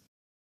was,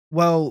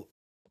 "Well,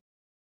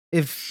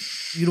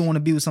 if you don't want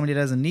to be with somebody that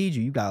doesn't need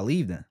you, you gotta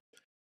leave then."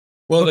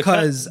 Well,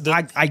 Because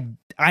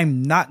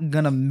I'm not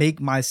gonna make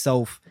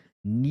myself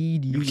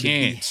need you, You to be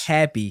can't.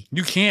 happy.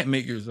 You can't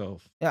make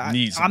yourself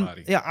need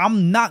somebody.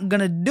 I'm not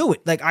gonna do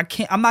it. Like I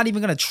can't. I'm not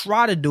even gonna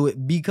try to do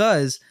it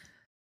because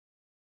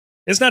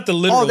it's not the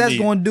literal all that's need.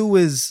 going to do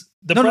is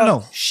The no.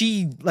 problem-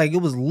 She like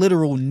it was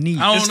literal need.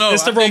 I don't know.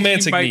 It's the I think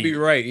romantic you might need. be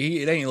right.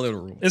 It ain't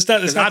literal. It's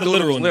not. It's 'Cause I not the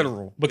thought it was literal.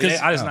 literal. Because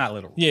It's not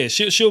literal. yeah,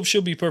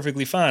 she'll be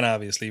perfectly fine.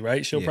 Obviously,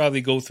 right? She'll Yeah. probably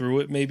go through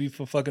it maybe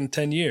for fucking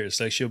 10 years.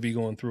 Like she'll be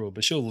going through it,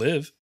 but she'll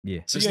live. Yeah.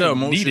 So It's you the ain't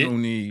need emotional it.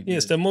 need. Yeah,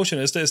 it's the emotion.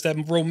 It's that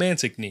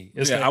romantic need.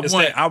 It's Yeah,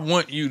 that, I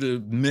want you to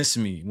miss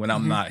me when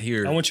I'm not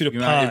here. I want you to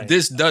know, pine. if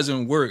this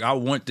doesn't work, I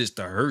want this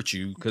to hurt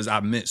you because I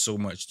meant so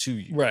much to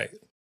you. right.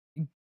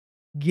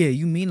 Yeah,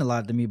 you mean a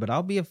lot to me, but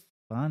I'll be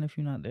fine if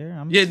you're not there.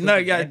 I'm Yeah, still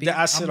no, happy.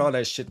 I said I'm- all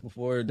that shit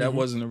before. That Mhm.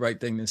 wasn't the right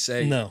thing to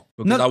say. No.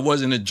 Because No. I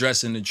wasn't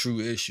addressing the true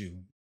issue.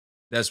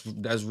 That's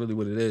really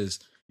what it is.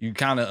 You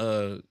kind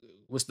of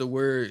what's the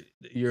word?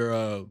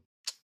 You're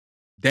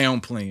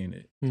downplaying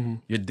it. Mm-hmm.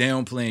 You're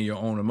downplaying your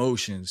own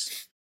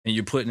emotions and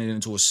you're putting it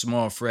into a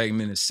small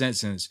fragmented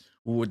sentence.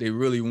 Well, what they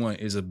really want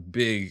is a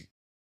big,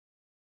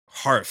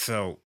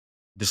 heartfelt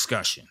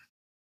discussion.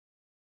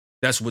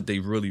 That's what they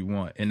really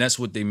want. And that's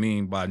what they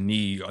mean by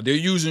need. They're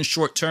using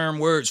short-term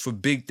words for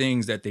big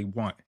things that they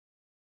want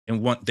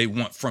and they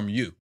want from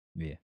you.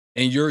 Yeah.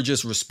 And you're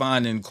just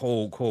responding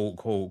cold,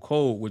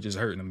 which is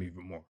hurting them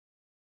even more.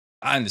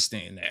 I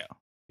understand now.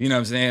 You know what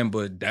I'm saying?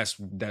 But that's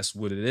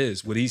what it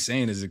is. What he's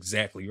saying is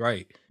exactly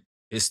right.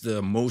 It's the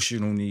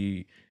emotional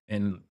need.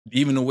 And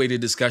even the way the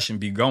discussion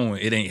be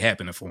going, it ain't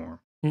happening for him.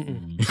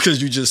 Mm-mm.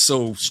 Because you just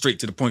so straight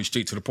to the point.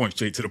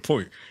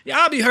 Yeah,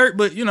 I'll be hurt,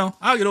 but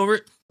I'll get over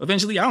it.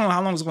 Eventually, I don't know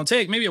how long it's going to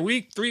take. Maybe a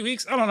week, 3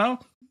 weeks. I don't know.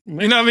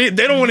 You know what I mean?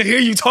 They don't want to hear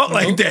you talk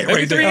like that. Every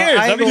Right 3 there. years.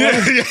 I I ain't mean, gonna-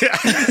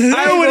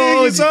 They don't want to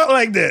hear you talk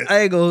like that. I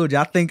ain't gonna hold you.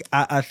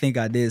 I think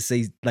I did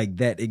say like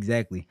that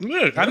exactly.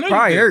 Look, I know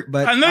Probably you did. hurt,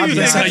 but I know I'll you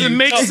be think honest. it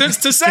makes sense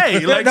to say.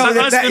 Like, No,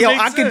 to us, that- it yo,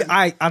 makes sense.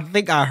 I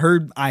think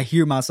I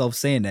hear myself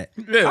saying that.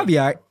 Yeah. I'll be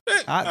all right.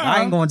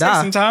 I ain't gonna Take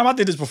die. some time. I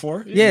did this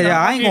before. Yeah,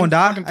 I ain't gonna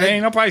die. Fucking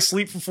pain. I'll probably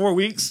sleep for 4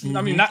 weeks.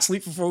 I mean, not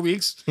sleep for 4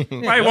 weeks.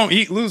 Probably won't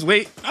eat, lose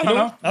weight. I don't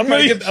know. I'll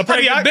probably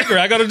get bigger.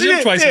 I go to the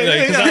gym twice a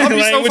day. 'cause I'll be I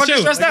ain't so with fucking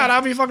you. stressed out.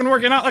 I'll be fucking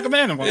working out like a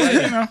man.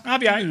 Like, I'll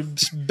be all right.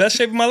 Best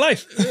shape of my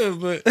life. Yeah,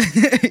 but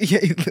Yeah,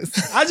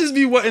 listen. I just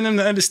be wanting them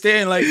to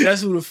understand, like,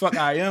 that's who the fuck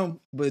I am,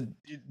 but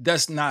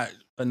that's not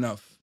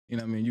enough. You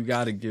know what I mean? You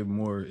got to give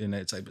more in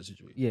that type of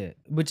situation. Yeah,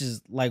 which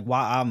is like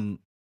why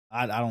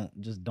I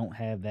don't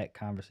have that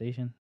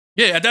conversation.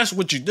 Yeah, that's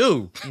what you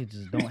do. You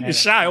just don't have You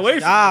shy away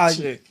from that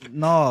shit.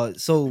 No,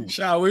 so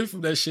Shy away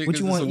from that shit. what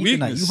you 'cause want it's to a eat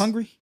tonight? weakness. You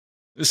hungry?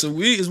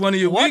 It's one of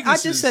your What? I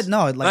weaknesses. just said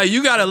no. Like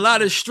you got a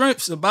lot of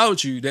strengths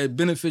about you that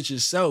benefit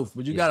yourself,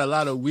 but you got a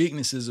lot of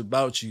weaknesses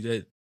about you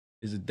that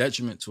is a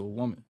detriment to a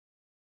woman.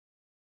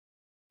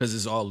 Because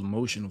it's all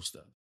emotional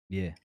stuff.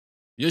 Yeah.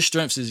 Your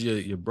strengths is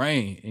your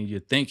brain and you're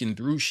thinking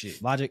through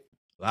shit. Logic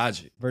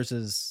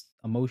versus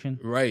emotion.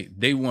 Right.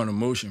 They want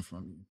emotion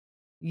from you.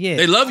 Yeah.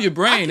 They love your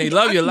brain. They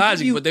love your give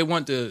logic, you- but they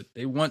want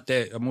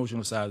that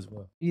emotional side as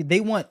well.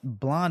 They want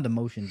blonde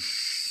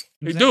emotions.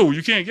 They do.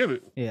 You can't give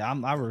it. Yeah,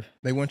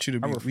 They want you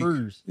to I be weak.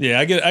 refers. Yeah,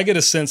 I get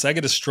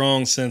a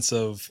strong sense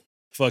of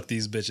fuck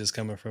these bitches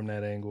coming from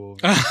that angle.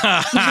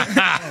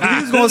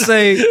 He's gonna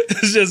say,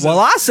 It's just "Well,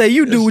 I say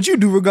you do what you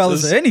do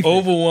regardless this of anything."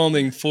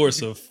 overwhelming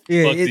force of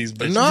Yeah, fuck it- these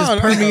bitches. No, just no,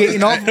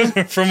 permeating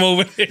off. from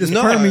over there. Just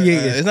No, permeating.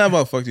 it's not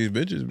about fuck these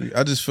bitches.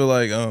 I just feel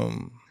like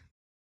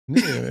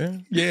yeah,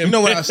 man. Yeah, You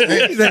know what I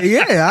say? He's like,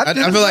 yeah, I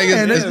feel like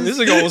understand. it's- This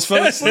nigga almost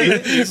fell asleep.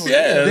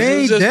 Yeah, They it's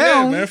ain't just, yeah,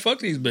 down. man. Fuck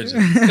these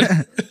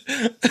bitches.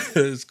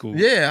 It's cool.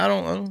 Yeah, I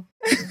don't.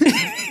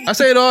 I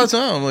say it all the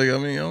time. Like,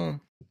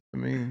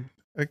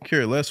 I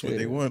care less what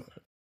they want.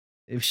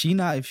 if she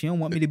don't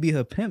want me to be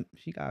her pimp,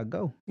 she gotta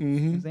go. You know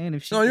what Mm-hmm. I'm saying?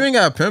 If she No, you ain't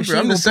got to pimp If her. she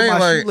I'm ain't just gonna saying, put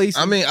my like,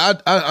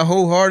 shoelaces- I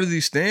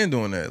wholeheartedly stand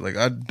on that. Like,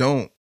 I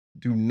do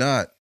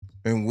not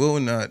and will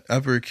not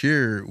ever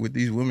care what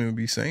these women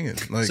be saying.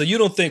 Like, So you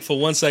don't think for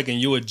 1 second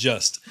you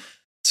adjust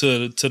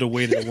to the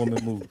way that a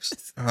woman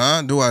moves?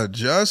 huh? Do I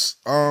adjust?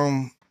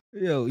 Yo,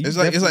 you It's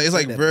like definitely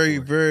said that very,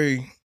 before.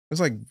 very. It's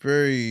like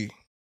very.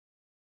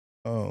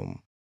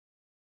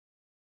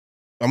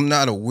 I'm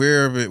not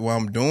aware of it while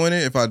I'm doing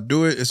it. If I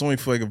do it, it's only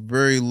for like a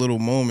very little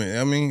moment.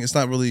 I mean, it's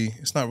not really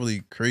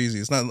crazy.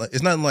 It's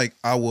not like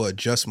I will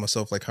adjust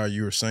myself like how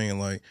you were saying.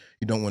 Like,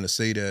 you don't want to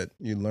say that.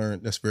 You learn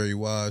that's very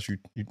wise. You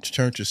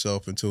turn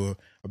yourself into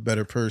a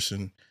better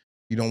person.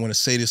 You don't want to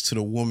say this to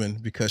the woman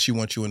because she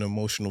wants you in an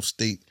emotional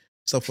state.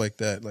 Stuff like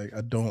that. Like,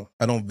 I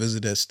don't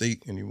visit that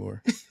state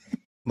anymore.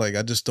 Like,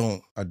 I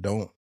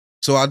don't.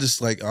 So I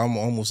just like I'm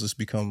almost just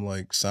become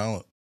like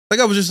silent. Like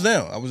I was just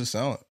now. I was just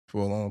silent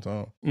for a long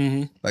time.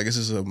 Mm-hmm. Like it's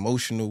just an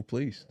emotional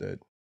place that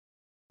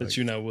That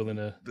you're not willing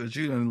to. That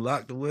you done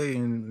locked away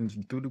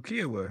and threw the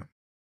key away.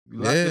 You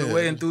locked it Yeah.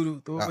 away and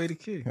threw away the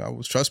key. I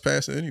was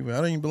trespassing anyway. I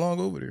don't even belong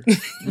over there.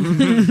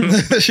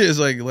 That shit is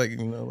like like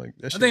that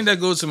I shit. think that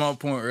goes to my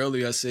point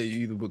earlier. I said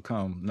you either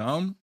become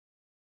numb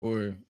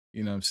or,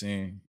 you know what I'm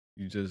saying,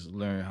 you just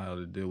learn how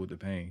to deal with the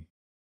pain.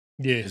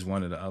 Yeah. It's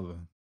one or the other.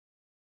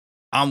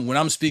 When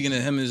I'm speaking to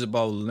him, is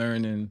about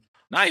learning,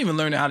 not even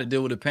learning how to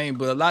deal with the pain,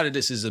 but a lot of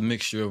this is a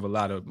mixture of a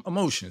lot of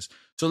emotions.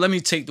 So let me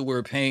take the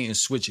word pain and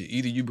switch it.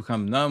 Either you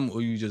become numb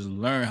or you just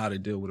learn how to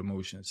deal with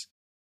emotions.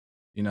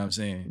 You know what I'm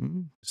saying?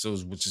 Mhm. So,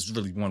 which is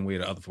really one way or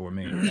the other for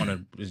me. One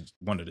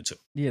of the two.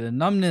 Yeah, the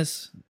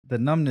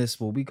numbness,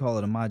 what we call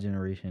it in my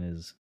generation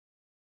is,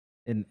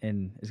 and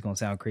it's gonna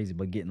sound crazy,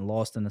 but getting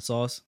lost in the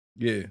sauce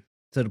Yeah.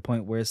 to the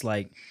point where it's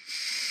like,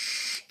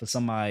 for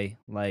somebody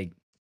like,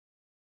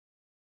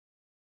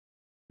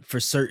 for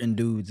certain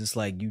dudes, it's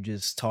like you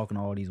just talking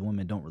to all these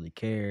women, don't really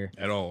care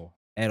At all.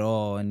 at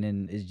all, and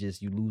then it's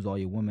just you lose all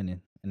your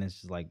women, and it's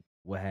just like,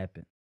 what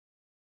happened?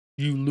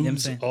 You what I'm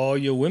lose saying? all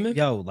your women?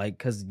 Yo, like,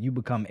 cause you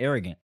become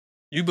arrogant.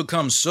 You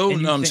become so And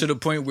you numb to think- the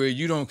point where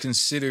you don't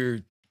consider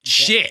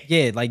shit.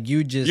 Yeah, like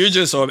you just You're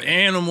just an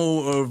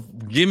animal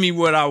of give me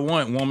what I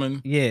want,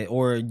 woman. yeah,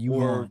 or you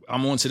Or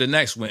I'm on to the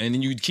next one. And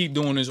then you keep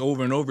doing this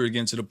over and over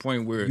again to the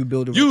point where you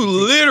build a you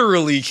reputation.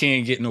 literally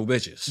can't get no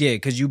bitches. Yeah,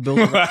 because you build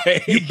a,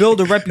 Right. you build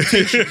a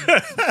reputation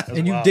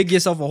and you wild. dig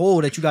yourself a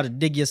hole that you got to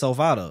dig yourself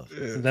out of.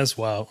 That's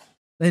wild.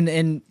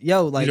 And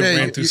yo, like You done Yeah,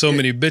 ran you- through so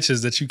many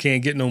bitches that you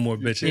can't get no more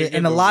bitches. yeah,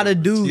 and a lot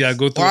of dudes, You gotta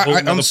go through Well, a whole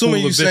I'm nother assuming pool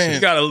of you saying- bitches.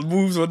 You gotta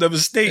move to another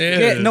state. Yeah.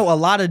 yeah, no, a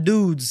lot of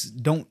dudes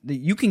don't.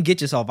 You can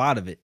get yourself out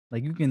of it.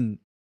 Like you can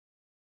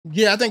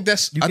Yeah, I think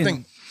that's. You I can-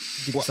 think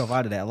get yourself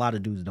out of that. A lot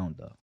of dudes don't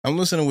though. I'm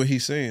listening to what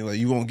he's saying. Like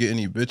you won't get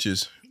any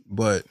bitches,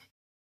 but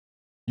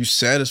you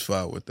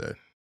satisfied with that.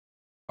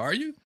 Are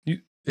you? You-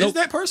 Is Nope.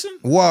 that person?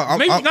 Well,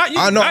 Maybe not you.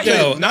 I know. Not you.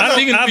 Yo, Not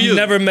speaking for I've you.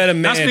 never met a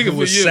man speaking who for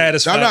was you.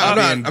 satisfied.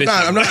 I'm with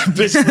not.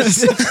 being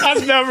bitches.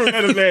 I've never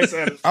met a man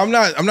satisfied. I'm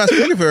not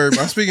speaking for everybody.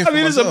 I'm speaking for I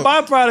mean, it's a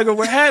myself. byproduct of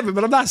what happened,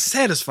 but I'm not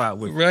satisfied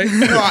with it. Right?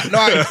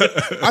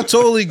 I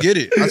totally get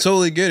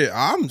it.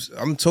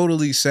 I'm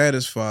totally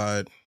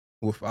satisfied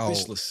without.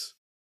 Bitchless.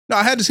 No,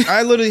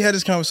 I literally had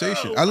this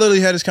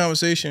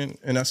conversation.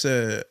 And I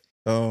said,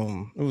 it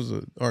was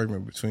an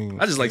argument between.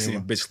 I just like me saying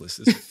and bitchless.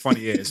 It's a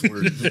funny ass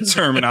word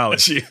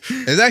terminology.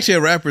 It's actually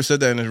a rapper said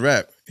that in his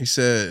rap. He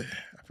said,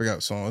 I forgot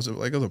the song. It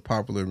was a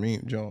popular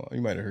meme, John.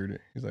 You might have heard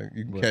it. He's like,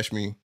 you can What? catch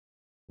me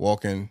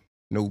walking,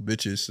 no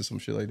bitches or some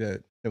shit like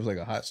that. It was like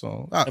a hot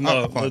song. I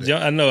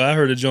know. I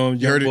heard a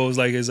joint. You heard Young it? Boy was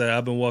like, "Is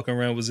I've been walking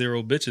around with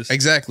 0 bitches."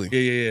 Exactly.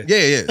 Yeah.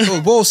 Yeah.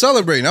 So Bull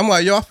celebrating. I'm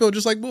like, yo, I feel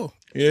just like Bull.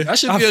 Yeah. That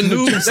should I be a feel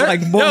new just that,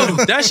 like yo,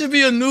 Bull. that should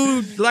be a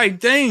new like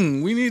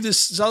thing. We need to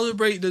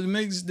celebrate the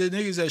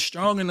niggas that's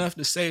strong enough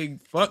to say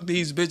fuck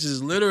these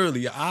bitches.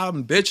 Literally,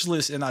 I'm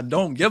bitchless and I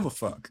don't give a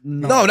fuck.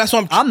 No, that's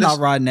what I'm not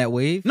riding that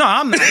wave. No,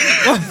 I'm not.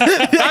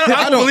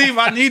 I don't believe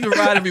I need to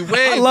ride every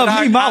wave. I love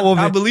but me, my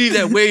woman. I believe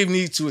that wave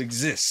needs to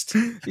exist.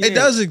 It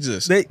does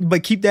exist.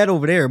 But keep that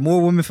over there.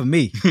 More women for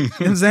me. You know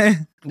what I'm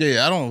saying?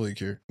 Yeah, I don't really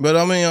care. But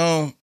I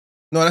mean,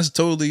 no, that's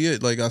totally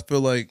it. Like, I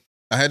feel like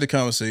I had the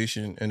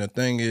conversation, and the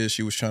thing is,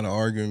 she was trying to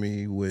argue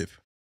me with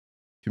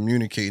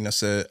communicating. I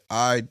said,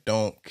 I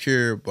don't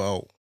care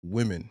about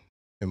women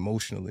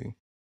emotionally.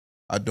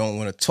 I don't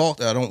want to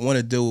talk. I don't want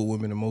to deal with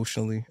women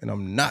emotionally, and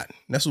I'm not.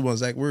 That's what my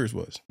exact words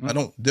was. I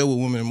don't deal with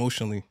women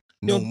emotionally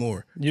no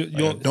more. I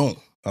don't.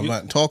 I'm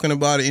not talking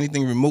about it.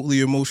 Anything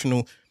remotely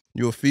emotional.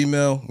 You're a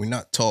female. We're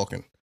not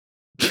talking.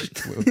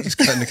 We're just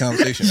cutting the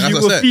conversation. As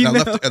I said,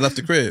 I left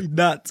the crib.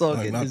 Not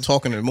talking. I'm not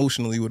talking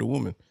emotionally with a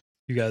woman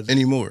You guys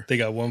anymore. They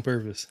got one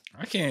purpose.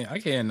 I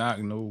can't knock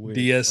no way.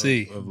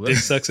 DSC. of Dick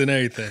sucks and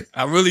everything.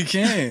 I really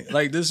can't.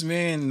 Like, this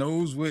man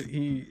knows what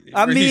he's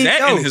mean,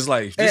 at in his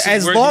life. This is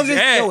as where long he's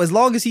as at. as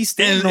long as he's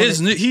And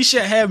standing on it. he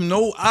should have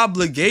no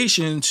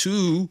obligation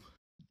to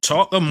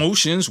talk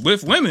emotions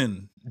with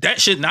women.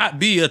 That should not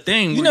be a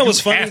thing. You where know what's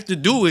funny? have to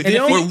do it And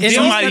if he- or and he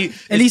somebody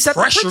set- and he is set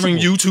the pressuring principle.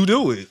 you to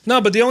do it. No,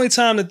 but the only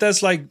time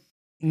that's like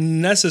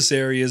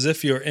necessary is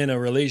if you're in a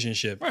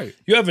relationship. Right.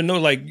 You ever know,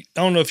 like, I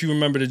don't know if you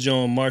remember the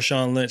John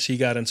Marshawn Lynch, he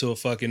got into a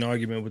fucking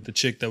argument with the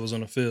chick that was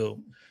on the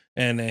field.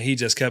 And then he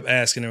just kept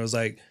asking her, was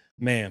like,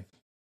 ma'am,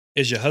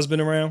 is your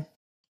husband around?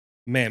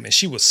 Ma'am. And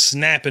she was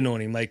snapping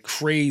on him like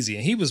crazy.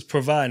 And he was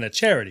providing a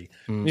charity.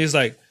 Mm. He was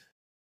like,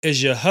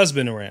 is your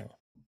husband around?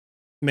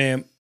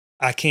 Ma'am,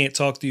 I can't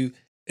talk to you.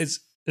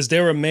 Is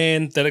there a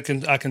man that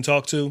I can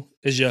talk to?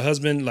 Is your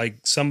husband like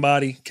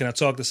somebody? Can I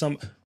talk to some?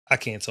 I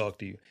can't talk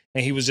to you.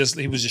 And he was just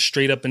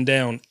straight up and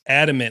down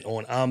adamant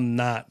on, I'm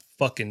not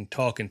fucking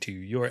talking to you.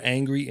 You're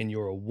angry and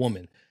you're a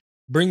woman.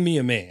 Bring me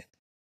a man.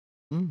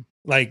 Mm.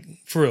 Like,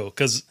 for real.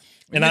 Because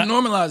And I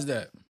normalize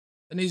that.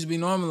 It needs to be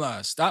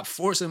normalized. Stop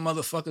forcing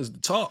motherfuckers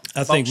to talk.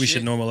 I think we about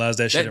should shit. normalize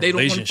that shit That they in don't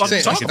wanna relationships. fucking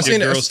Like, talk if about. your I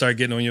seen girls that. start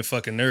getting on your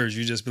fucking nerves,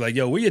 you just be like,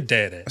 yo, where your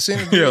dad I at? seen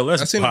a Yo, video.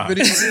 let's I seen a pop.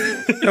 video.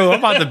 Yo, I'm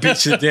about to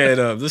beat your dad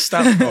up. Let's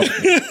stop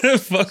talking.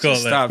 Fuck all that.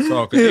 Stop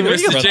talking. Yeah, Hey, where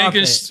you Mr. pop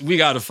Jenkins, we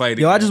got to fight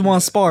again. Yo, I just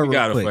want to spar We real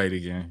got to quick. fight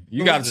again.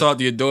 You got to talk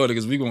to your daughter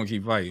because we going to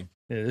keep fighting.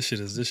 Yeah, this shit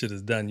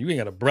is done. You ain't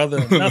got a brother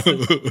or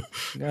nothing.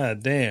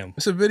 God damn.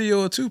 It's a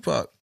video of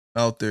Tupac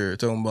out there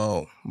talking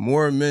about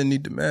more men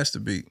need to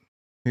masturbate.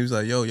 He was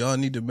like, yo, y'all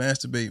need to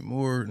masturbate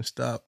more and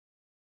stop.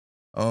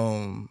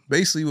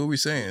 Basically what we're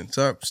saying,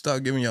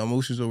 stop giving your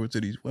emotions over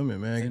to these women,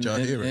 man. Get y'all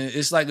And here.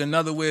 it's like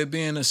another way of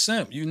being a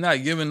simp. You're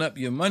not giving up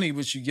your money,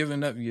 but you're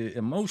giving up your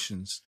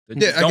emotions that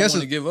Yeah, you I don't guess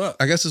want to give up.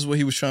 I guess that's what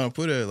he was trying to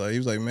put at. Like, he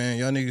was like, man,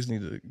 y'all niggas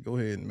need to go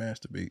ahead and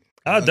masturbate.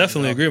 I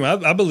definitely agree.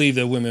 I believe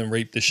that women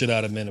rape the shit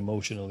out of men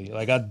emotionally.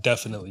 Like, I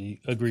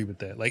definitely agree with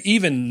that. Like,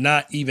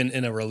 not even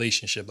in a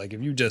relationship. Like,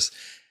 if you just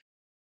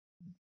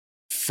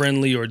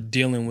friendly or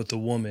dealing with a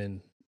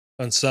woman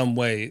in some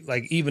way,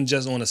 like even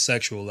just on a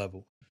sexual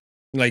level,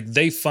 like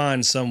they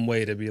find some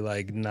way to be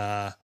like,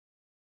 nah,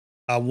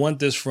 I want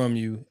this from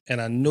you,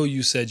 and I know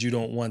you said you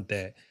don't want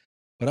that,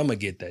 but I'm gonna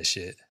get that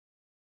shit.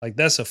 Like,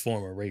 that's a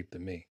form of rape to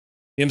me.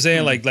 You know what I'm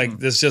saying? Like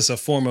it's just a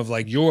form of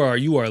like you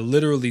are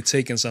literally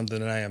taking something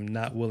that I am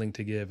not willing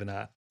to give, and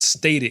I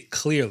state it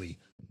clearly.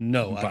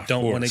 No, I By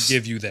don't want to force.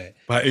 give you that.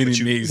 By any But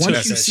you- means Once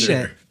Once you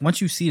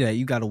see necessary. that,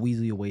 you got to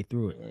weasel your way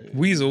through it.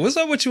 Weasel, what's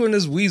up with you and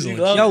this weasel?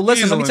 Yo,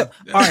 listen, let me tell.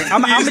 All right,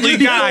 I'm gonna just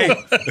be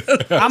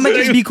cool. I'm gonna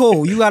just be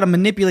cool. You got to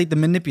manipulate the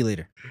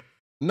manipulator.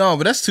 No,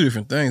 but that's two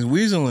different things.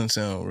 Weaseling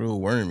sound real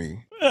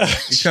wormy.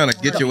 You kind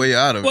of get your way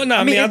out of it. Well, no,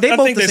 I I mean, mean, they I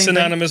both think the they're same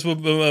thing. synonymous with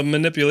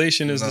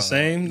manipulation is No. the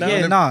same. No?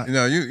 Yeah, nah.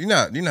 No, you're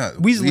not.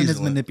 Weaseling is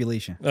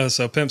manipulation.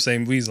 So pimp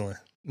saying weaseling.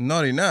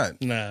 No, they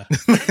not. Nah.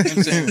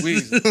 I'm saying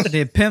weasel.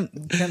 Did pimp's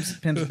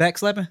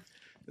backslapping?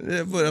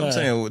 Yeah, but I'm Right.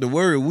 saying the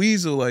word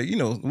weasel, like,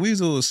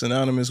 weasel is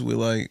synonymous with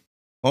like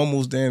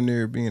almost damn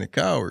near being a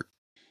coward.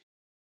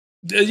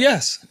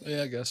 Yes.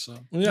 Yeah, I guess so.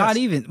 Yes. Not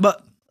even.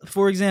 But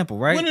for example,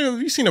 right? When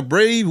have you seen a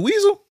brave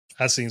weasel?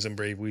 I've seen some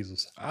brave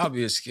weasels. I'll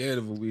be scared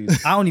of a weasel.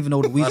 I don't even know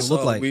what a I weasel saw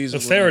look like. weasel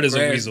A ferret with is a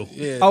grass. weasel.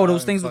 Yeah, Oh,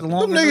 those things with the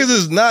long. Them niggas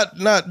is not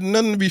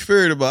nothing to be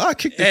feared about. I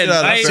kick the At shit out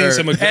of night, a seen ferret.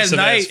 some At aggressive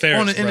ass night,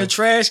 ferrets, in bro. the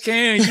trash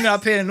can, you're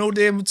not paying no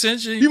damn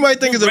attention. You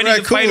might think it's a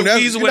ready to fight raccoon.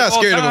 weasel You're not at all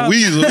scared of a times.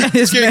 weasel.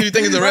 You're scared you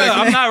think it's a Bruh, raccoon.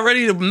 I'm not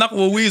ready to knuckle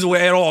a weasel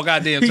at all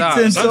goddamn He time.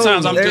 10 Sometimes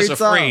toes I'm every just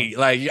time. afraid.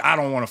 Like, I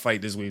don't want to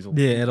fight this weasel.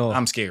 Yeah, at all.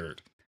 I'm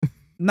scared.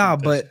 Nah,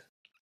 but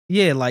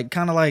yeah, like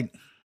kind of like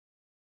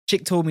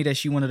chick told me that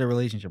she wanted a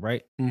relationship,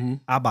 right? Mm-hmm.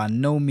 I by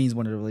no means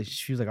wanted a relationship.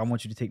 She was like, I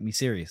want you to take me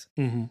serious.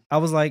 Mm-hmm. I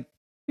was like,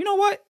 you know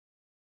what?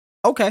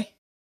 Okay.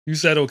 You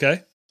said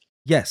okay.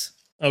 Yes.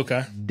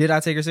 Okay. Did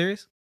I take her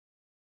serious?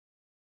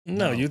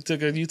 No, you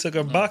took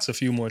a box a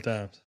few more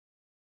times.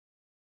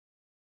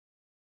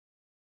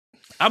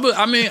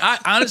 I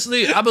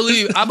honestly, I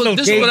believe Don't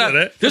this is what I,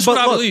 that. this is what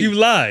But I look, believe. You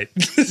lied.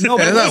 No,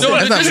 but That's No,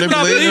 not this is what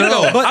I manipulating believe, at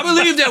all. though. I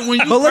believe that when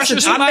you but pressure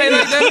listen, I somebody made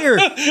like it that,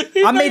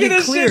 clear. I made it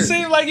This clear. shit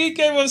seem like he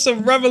came up with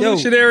some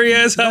revolutionary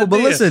ass idea. but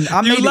listen,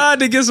 I you made it- lied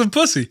to get some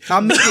pussy. I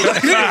made it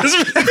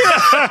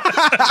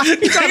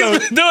He's been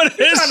doing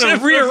this trying shit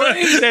to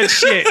rearrange that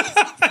shit,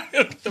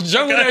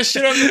 juggle that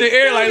shit up in the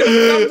air like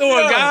I'm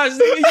doing, guys.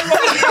 Nigga,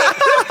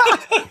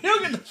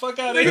 You get the fuck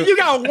out of Nigga, here. you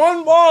got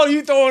one ball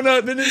you throwing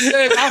up, and it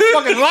said I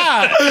fucking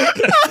lied.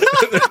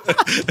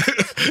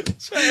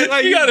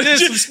 Like you gotta did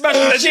some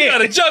special that you shit.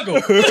 gotta juggle.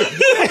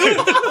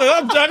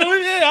 I'm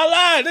juggling. Yeah, I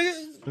lied.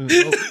 Nigga.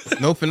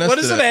 No finesse But to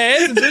it's an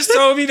that. ass and just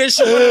told me that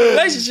shit was a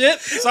relationship,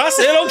 so I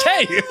said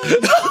okay.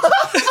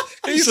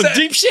 Some said-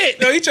 deep shit.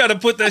 No, he tried to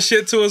put that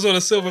shit to us on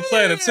a silver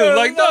platter too. Yeah,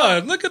 Like, no.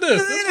 no, look at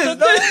this. This is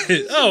what I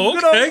did. Oh,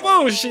 Good old okay.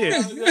 bullshit.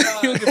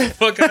 You don't get the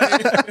fuck out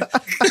of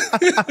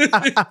here.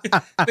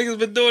 Niggas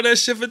been doing that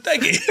shit for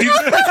decades.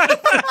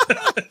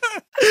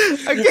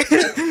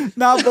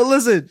 Nah, but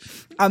listen,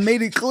 I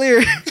made it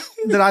clear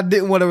that I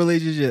didn't want a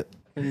relationship.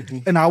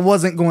 And I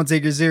wasn't going to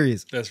take her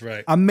serious. That's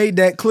right. I made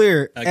that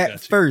clear I got at you.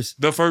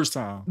 first. The first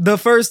time. The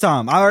first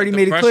time. I already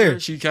made it Pressure, clear.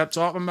 She kept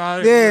talking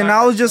about it. Yeah, You're and like,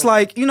 I was just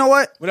like, you know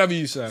what? whatever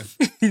you say.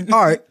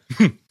 All right.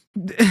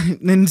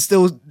 Then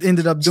still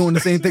ended up doing the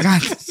same thing I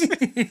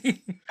did.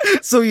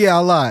 So yeah, I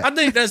lied. I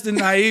think that's the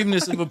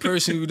naiveness of a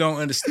person who don't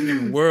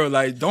understand the world.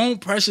 Like, don't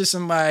pressure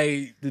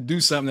somebody to do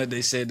something that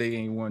they said they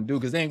ain't want to do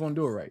because they ain't gonna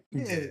do it right.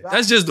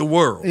 That's just the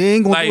world. They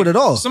ain't gonna do it at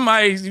all.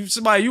 Somebody,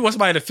 you want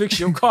somebody to fix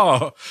your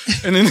car,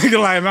 and the nigga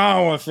like, man, I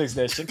don't want to fix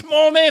that shit. Come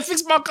on, man,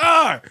 fix my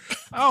car.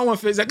 I don't want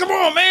to fix that. Come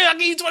on, man, I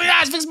give you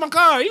 $20 to fix my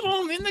car. You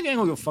don't, nigga ain't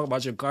gonna give a fuck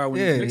about your car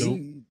when Yeah, you fix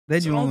it.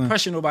 that So you don't want.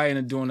 pressure nobody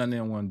into doing nothing they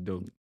don't want to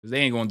do because they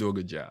ain't gonna do a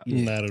good job.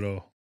 Not at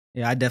all.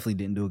 Yeah, I definitely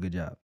didn't do a good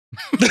job.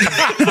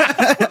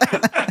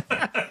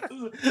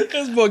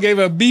 This boy gave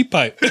her a B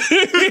pipe.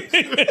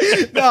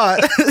 Nah.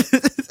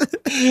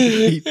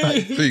 B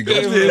pipe. There you go.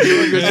 Give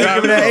me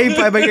that A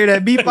pipe, I hear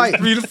that B pipe.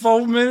 3 to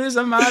 4 minutes,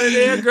 I'm out of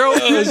there, girl.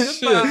 Oh,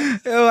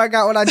 shit. Yo, I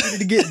got what I needed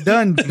to get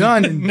done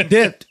and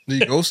dipped.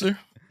 Did you ghost her?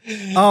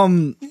 He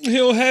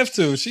don't have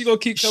to. She gonna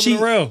keep coming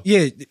around.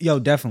 Yeah, yo,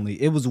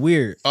 definitely. It was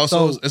weird.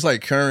 Also, So, it's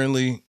like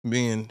currently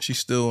she's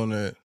still on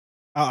that.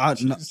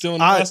 no, Still in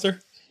the I- roster?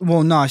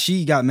 well, nah,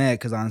 she got mad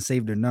because I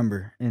unsaved her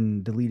number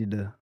and deleted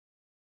the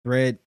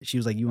thread. She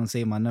was like, "You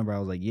unsaved my number?" I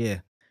was like,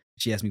 "Yeah."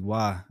 She asked me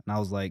why, and I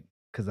was like,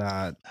 "Cause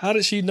How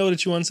did she know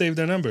that you unsaved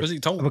their number? Because he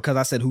told me. because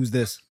I said, "Who's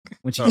this?"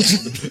 When she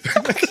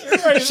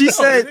She she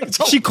said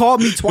she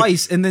called me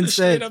twice and then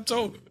straight said, up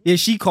told me. "Yeah."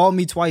 She called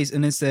me twice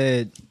and then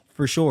said,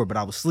 "For sure," but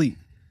I was asleep.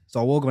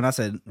 So I woke up and I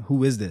said,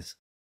 "Who is this?"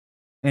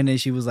 And then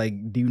she was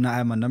like, "Do you not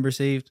have my number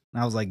saved?"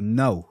 And I was like,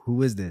 "No.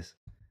 Who is this?"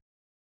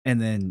 And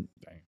then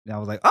I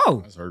was like, "Oh,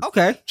 That's hurtful.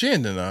 okay." She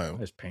in denial.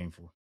 That's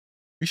painful.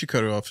 You should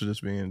cut her off for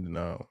just being in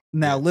denial.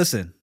 Now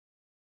listen,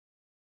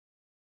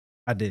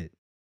 I did.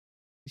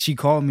 She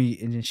called me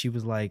and then she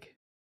was like,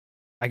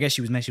 I guess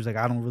she was mad. She was like,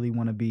 "I don't really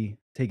want to be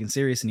taken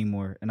serious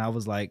anymore." And I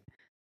was like,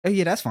 "Oh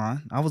yeah, that's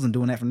fine. I wasn't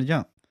doing that from the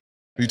jump."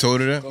 You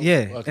told her that?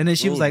 Yeah. And then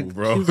she was like,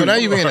 bro. she was But now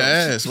you being an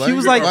ass. She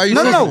was like, why you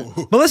no, no, fucking-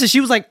 no. But listen, she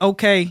was like,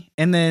 okay.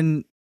 And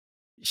then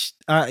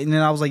I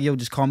was like, yo,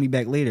 just call me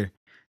back later. And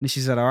then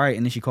she said, all right.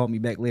 And then she called me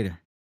back later.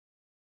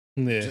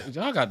 Yeah.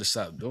 Y'all got to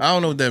stop doing. I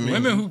don't know what that means.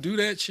 Women who do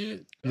that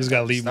shit, You just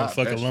gotta leave stop motherfucker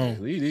that shit. alone.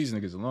 Leave these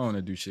niggas alone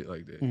that do shit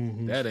like that.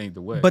 Mhm. That ain't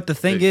the way. But the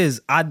thing They-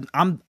 is, I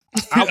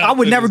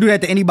would never do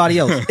that to anybody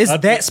else. It's I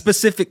that think-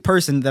 specific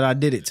person that I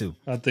did it to.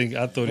 I thought. he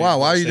Why? was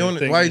Why are the you same doing it?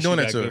 thing, Why are you but doing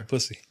she that got to good her?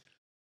 Pussy.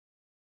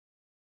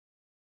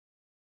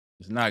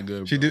 it's not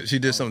good. She bro.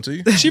 did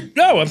something to you?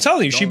 No, I'm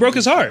telling you, she Don't broke do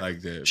his shit heart.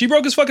 like that. She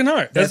broke his fucking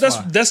heart. That's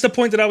why. That's the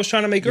point that I was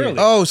trying to make earlier.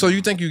 Oh, so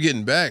you think you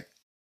getting back?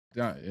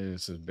 Yeah,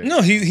 it's a bad-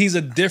 No, he's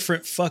a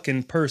different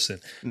fucking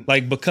person.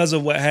 Like, because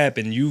of what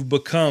happened, you've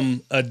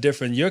become a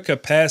different. Your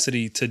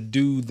capacity to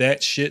do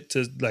that shit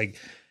to like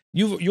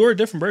you're a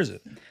different person.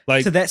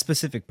 Like, To that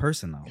specific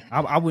person, though.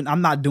 I wouldn't.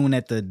 I'm not doing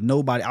that to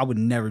nobody. I would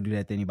never do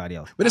that to anybody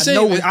else. But it's I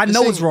know, ain't- I it's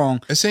know ain't- it's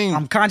wrong. It seemed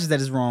I'm conscious that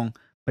it's wrong,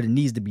 but it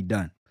needs to be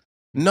done.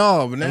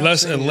 no, but now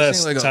unless it seemed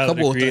like a Tyler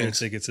couple the of Creator things.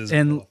 tickets is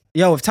And involved.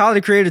 yo, if Tyler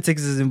the Creator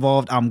tickets is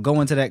involved, I'm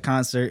going to that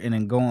concert and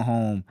then going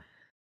home.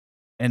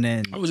 And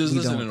then I was just we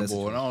done listening with to the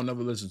this. boy, and I don't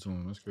never listen to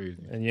him. That's crazy.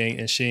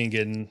 and she ain't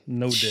getting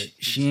no dick.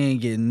 She ain't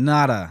getting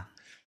nada.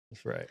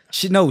 That's right.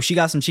 She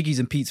got some Chickies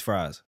and Pete's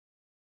fries.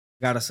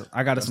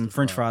 I got us some the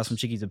French fries. fries from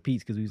Chickies and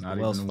Pete's because we was Not at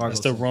even Wells them Fargo.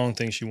 That's the wrong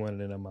thing she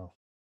wanted in her mouth.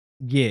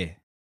 Yeah,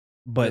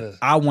 but Yeah.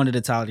 I wanted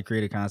a Tyler the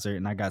Creator concert,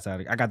 and I got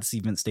to see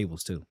Vince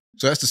Staples too.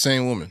 So that's the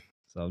same woman.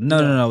 So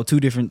no, two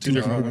different, Two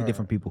different- completely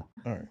different people.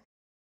 All right.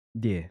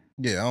 Yeah,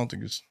 Yeah, I don't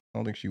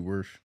think she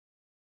worth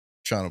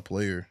trying to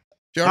play her.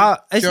 She it's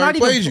already not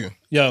even- played you.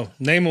 Yo,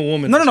 name a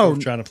woman No, that's no, no. worth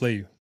trying to play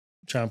you.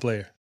 Trying to play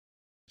her.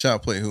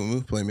 Child play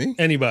who? Play me?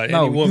 Anybody,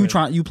 No, any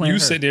woman. you playing You her.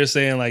 sit there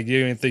saying like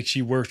you didn't think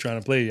she worth trying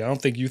to play you. I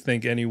don't think you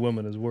think any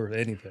woman is worth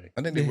anything.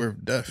 I think they were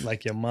deaf.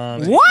 Like your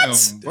mom.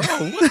 What? Bro,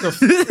 what the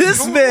f- This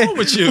going man. on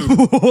with you?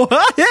 What?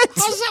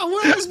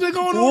 What has been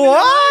going on? In your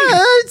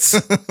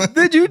life? What?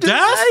 Did you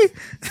die?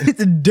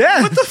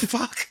 Death. What the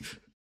fuck?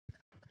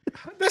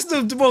 That's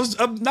the most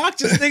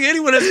obnoxious thing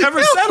anyone has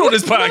ever said on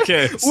this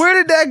podcast. Where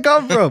did that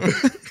come from?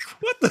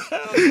 What the hell?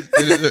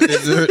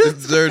 It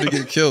deserved to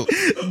get killed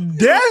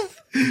Death?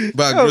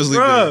 by a grizzly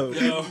bear.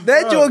 Bro,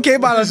 That joint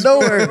came out of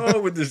nowhere. What's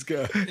wrong with this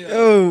guy?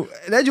 Yo,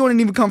 that joint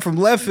didn't even come from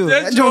left field.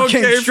 That joint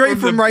came straight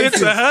from the right pits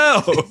field. of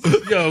hell.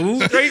 Yo,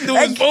 who? Straight through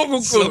his vocal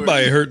cord.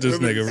 Somebody hurt this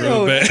nigga real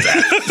Yo, bad.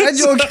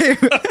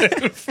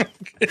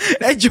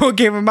 That joint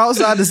came from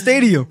outside the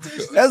stadium.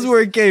 That's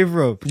where it came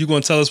from. You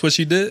gonna tell us what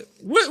she did?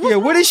 Yeah,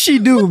 what did she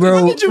do,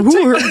 bro? Did you Who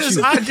take hurt this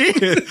you?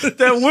 idea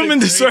that women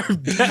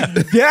deserve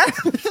death?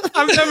 Death?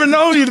 I've never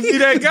known you to be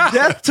that guy.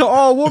 Death to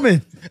all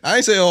women. I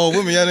ain't say all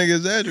women. Y'all niggas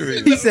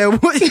exaggerating. He said,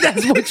 "What?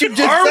 That's what you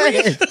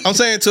just said." I'm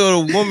saying to a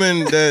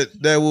woman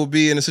that will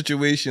be in a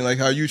situation like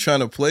how you trying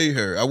to play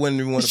her. I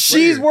wouldn't even want to play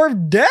She's her.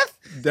 worth death.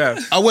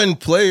 Death. I wouldn't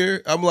play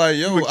her. I'm like,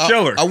 yo, would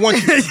kill her. I want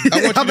you.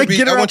 I want you I'ma to be.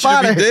 get her I want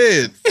up you to outta be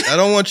here. dead. I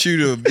don't want you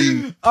to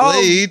be Oh.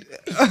 played.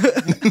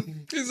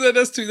 He said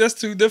that's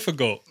too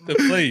difficult to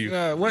play you.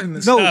 What in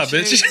the No, Nah,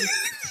 bitch.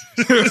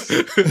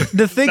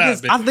 The thing Stop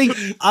is,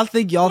 it. I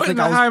think y'all What think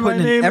in I the high was my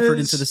putting name an effort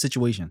is? into the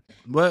situation.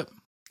 What?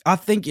 I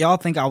think y'all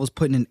think I was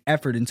putting an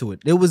effort into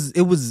it. It was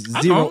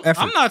zero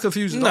effort. I'm not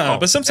confused at Nah, all.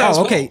 but sometimes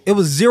Oh, okay. It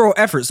was zero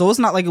effort, so it's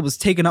not like it was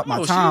taking up my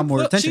No, time she- or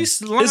look, attention.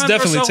 she's lined It's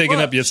definitely herself taking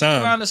up your She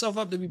time. lined herself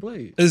up to be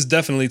played. It's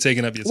definitely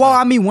taking up your time. Well,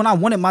 I mean, when I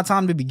wanted my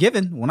time to be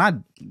given, when I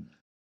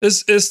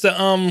it's the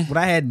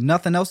had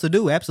nothing else to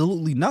do,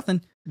 absolutely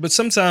nothing. but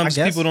sometimes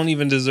I guess. people don't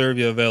even deserve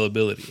your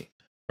availability,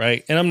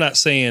 right? And I'm not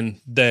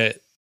saying that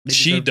They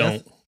she deserve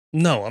don't.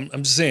 No,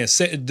 I'm just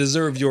saying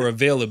deserve your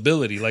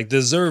availability, like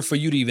deserve for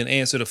you to even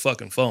answer the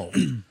fucking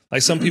phone.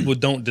 Like some people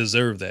don't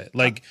deserve that.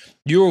 Like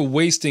you're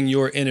wasting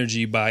your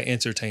energy by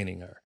entertaining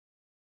her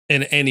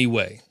in any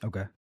way,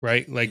 Okay.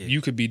 right? Like Yeah.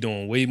 you could be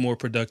doing way more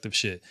productive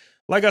shit.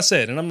 Like I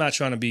said, and I'm not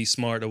trying to be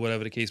smart or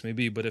whatever the case may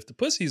be, but if the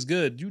pussy's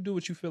good, you do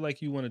what you feel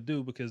like you want to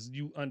do because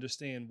you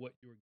understand what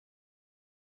you're